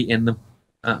memory in the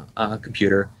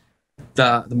computer.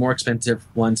 The more expensive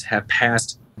ones have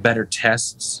passed better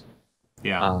tests.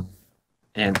 Yeah.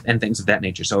 And things of that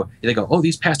nature. So they go, oh,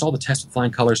 these passed all the tests with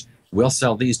flying colors. We'll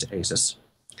sell these to Asus.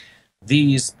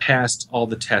 These passed all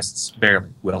the tests barely.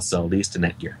 We'll sell these to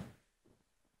Netgear.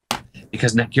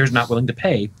 Because Netgear's not willing to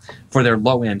pay for their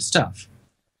low-end stuff.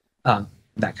 That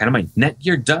kind of money.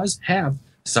 Netgear does have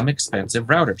some expensive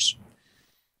routers.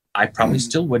 I probably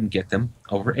still wouldn't get them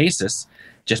over Asus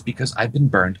just because I've been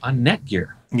burned on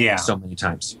Netgear so many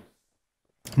times.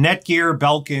 Netgear,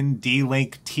 Belkin,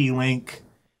 D-Link, T-Link.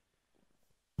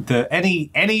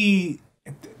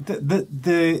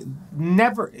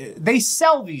 They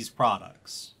sell these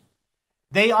products.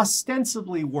 They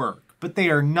ostensibly work, but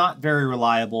they are not very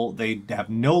reliable. They have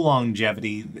no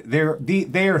longevity.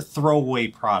 They are throwaway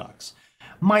products.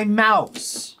 My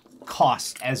mouse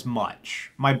costs as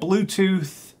much. My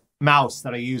Bluetooth mouse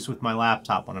that I use with my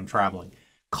laptop when I'm traveling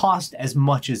cost as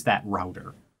much as that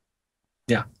router.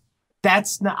 Yeah.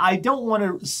 I don't want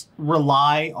to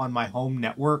rely on my home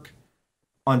network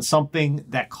on something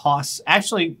that costs,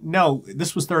 actually, no,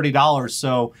 this was $30,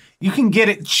 so you can get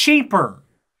it cheaper.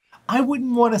 I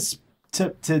wouldn't want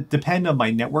to depend on my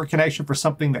network connection for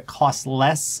something that costs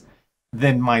less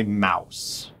than my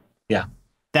mouse. Yeah.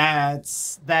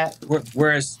 That's that.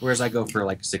 Whereas I go for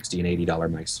like $60 and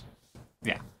 $80 mice.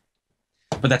 Yeah.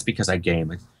 But that's because I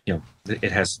game.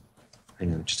 It has,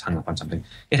 just hung up on something.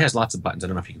 It has lots of buttons. I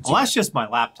don't know if you can see. Well, that's just my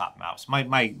laptop mouse.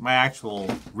 My actual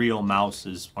real mouse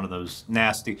is one of those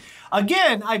nasty.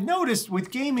 Again, I've noticed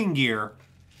with gaming gear,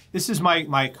 this is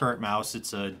my current mouse.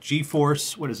 It's a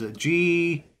GeForce, what is it,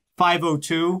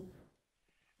 G502.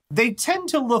 They tend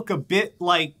to look a bit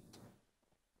like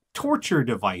torture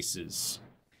devices.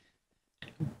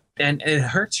 And it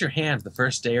hurts your hand the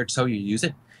first day or so you use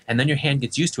it. And then your hand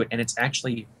gets used to it, and it's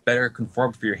actually better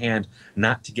conformed for your hand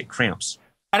not to get cramps.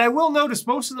 And I will notice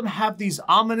most of them have these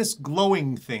ominous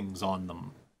glowing things on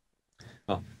them.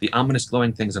 Well, the ominous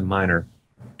glowing things in mine are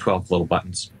 12 little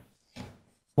buttons.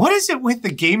 What is it with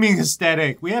the gaming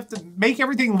aesthetic? We have to make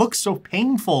everything look so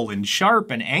painful and sharp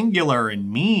and angular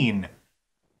and mean.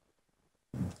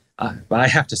 I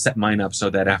have to set mine up so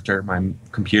that after my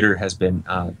computer has been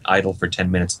idle for 10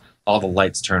 minutes, all the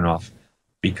lights turn off,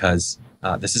 because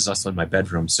this is also in my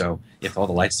bedroom, so if all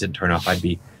the lights didn't turn off, I'd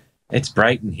be It's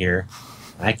bright in here.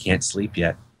 I can't sleep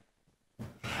yet.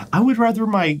 I would rather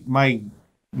my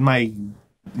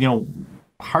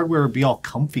hardware be all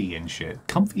comfy and shit.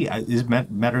 Comfy is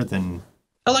better than.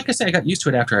 Well, like I say, I got used to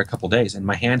it after a couple days, and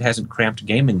my hand hasn't cramped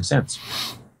gaming since.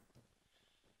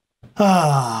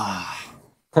 Ah.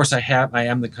 Of course, I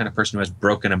am the kind of person who has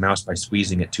broken a mouse by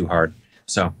squeezing it too hard.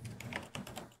 So.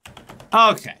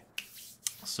 Okay.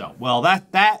 So, well,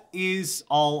 that is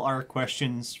all our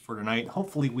questions for tonight.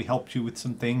 Hopefully, we helped you with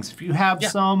some things. If you have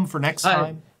some for next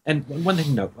time. And one thing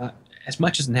to note, as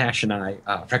much as Nash and I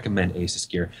recommend Asus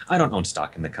gear, I don't own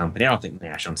stock in the company. I don't think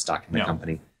Nash owns stock in the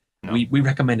company. No. We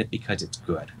recommend it because it's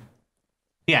good.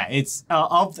 Yeah, it's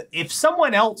if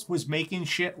someone else was making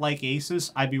shit like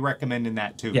Asus, I'd be recommending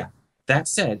that too. Yeah. That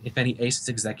said, if any Asus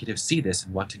executives see this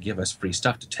and want to give us free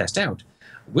stuff to test out,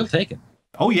 we'll take it.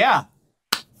 Oh, yeah.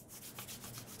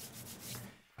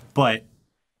 But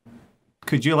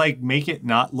could you, like, make it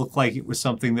not look like it was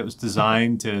something that was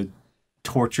designed to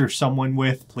torture someone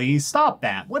with? Please stop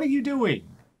that. What are you doing?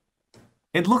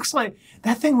 It looks like,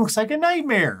 that thing looks like a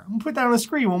nightmare. I'm going to put that on the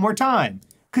screen one more time.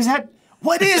 Because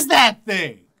what is that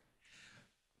thing?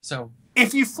 So,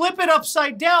 if you flip it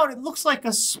upside down, it looks like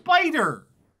a spider.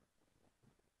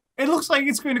 It looks like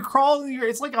it's going to crawl in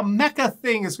it's like a mecha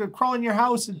thing. It's going to crawl in your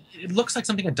house. It looks like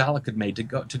something a Dalek had made to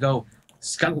go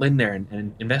scuttle in there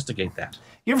and investigate that.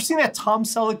 You ever seen that Tom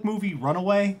Selleck movie,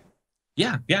 Runaway?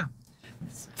 Yeah.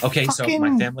 Okay, so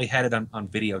my family had it on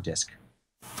video disc.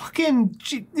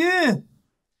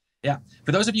 Yeah.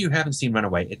 For those of you who haven't seen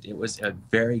Runaway, it was a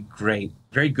very great,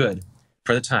 very good,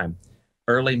 for the time,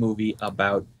 early movie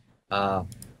about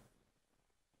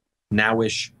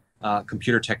nowish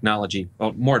computer technology.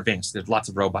 Well, more advanced. There's lots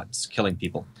of robots killing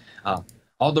people.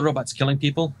 All the robots killing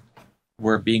people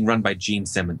were being run by Gene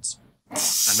Simmons.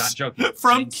 I'm not joking.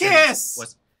 From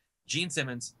Kiss! Gene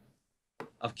Simmons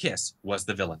of Kiss was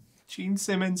the villain. Gene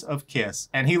Simmons of Kiss.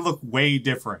 And he looked way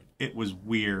different. It was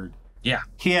weird. Yeah.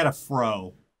 He had a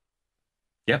fro.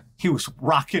 Yep. He was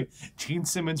rocking, Gene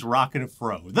Simmons rocking a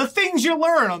fro. The things you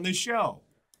learn on this show.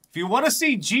 If you want to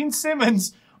see Gene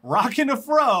Simmons rocking a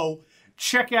fro,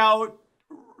 check out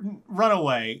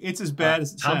Runaway. It's as bad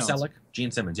as it sounds. Tom Selleck,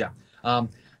 Gene Simmons, yeah. I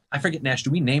forget, Nash,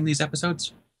 do we name these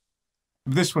episodes?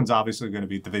 This one's obviously going to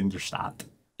be the WinDirStat.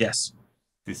 Yes.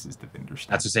 This is the WinDirStat.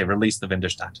 That's to say, release the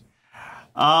WinDirStat.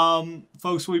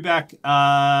 Folks, we'll be back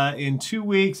in 2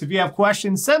 weeks. If you have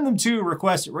questions, send them to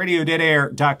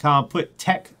request@radiodeadair.com. Put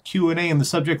tech Q&A in the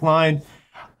subject line.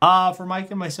 For Mike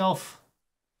and myself,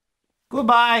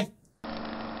 goodbye.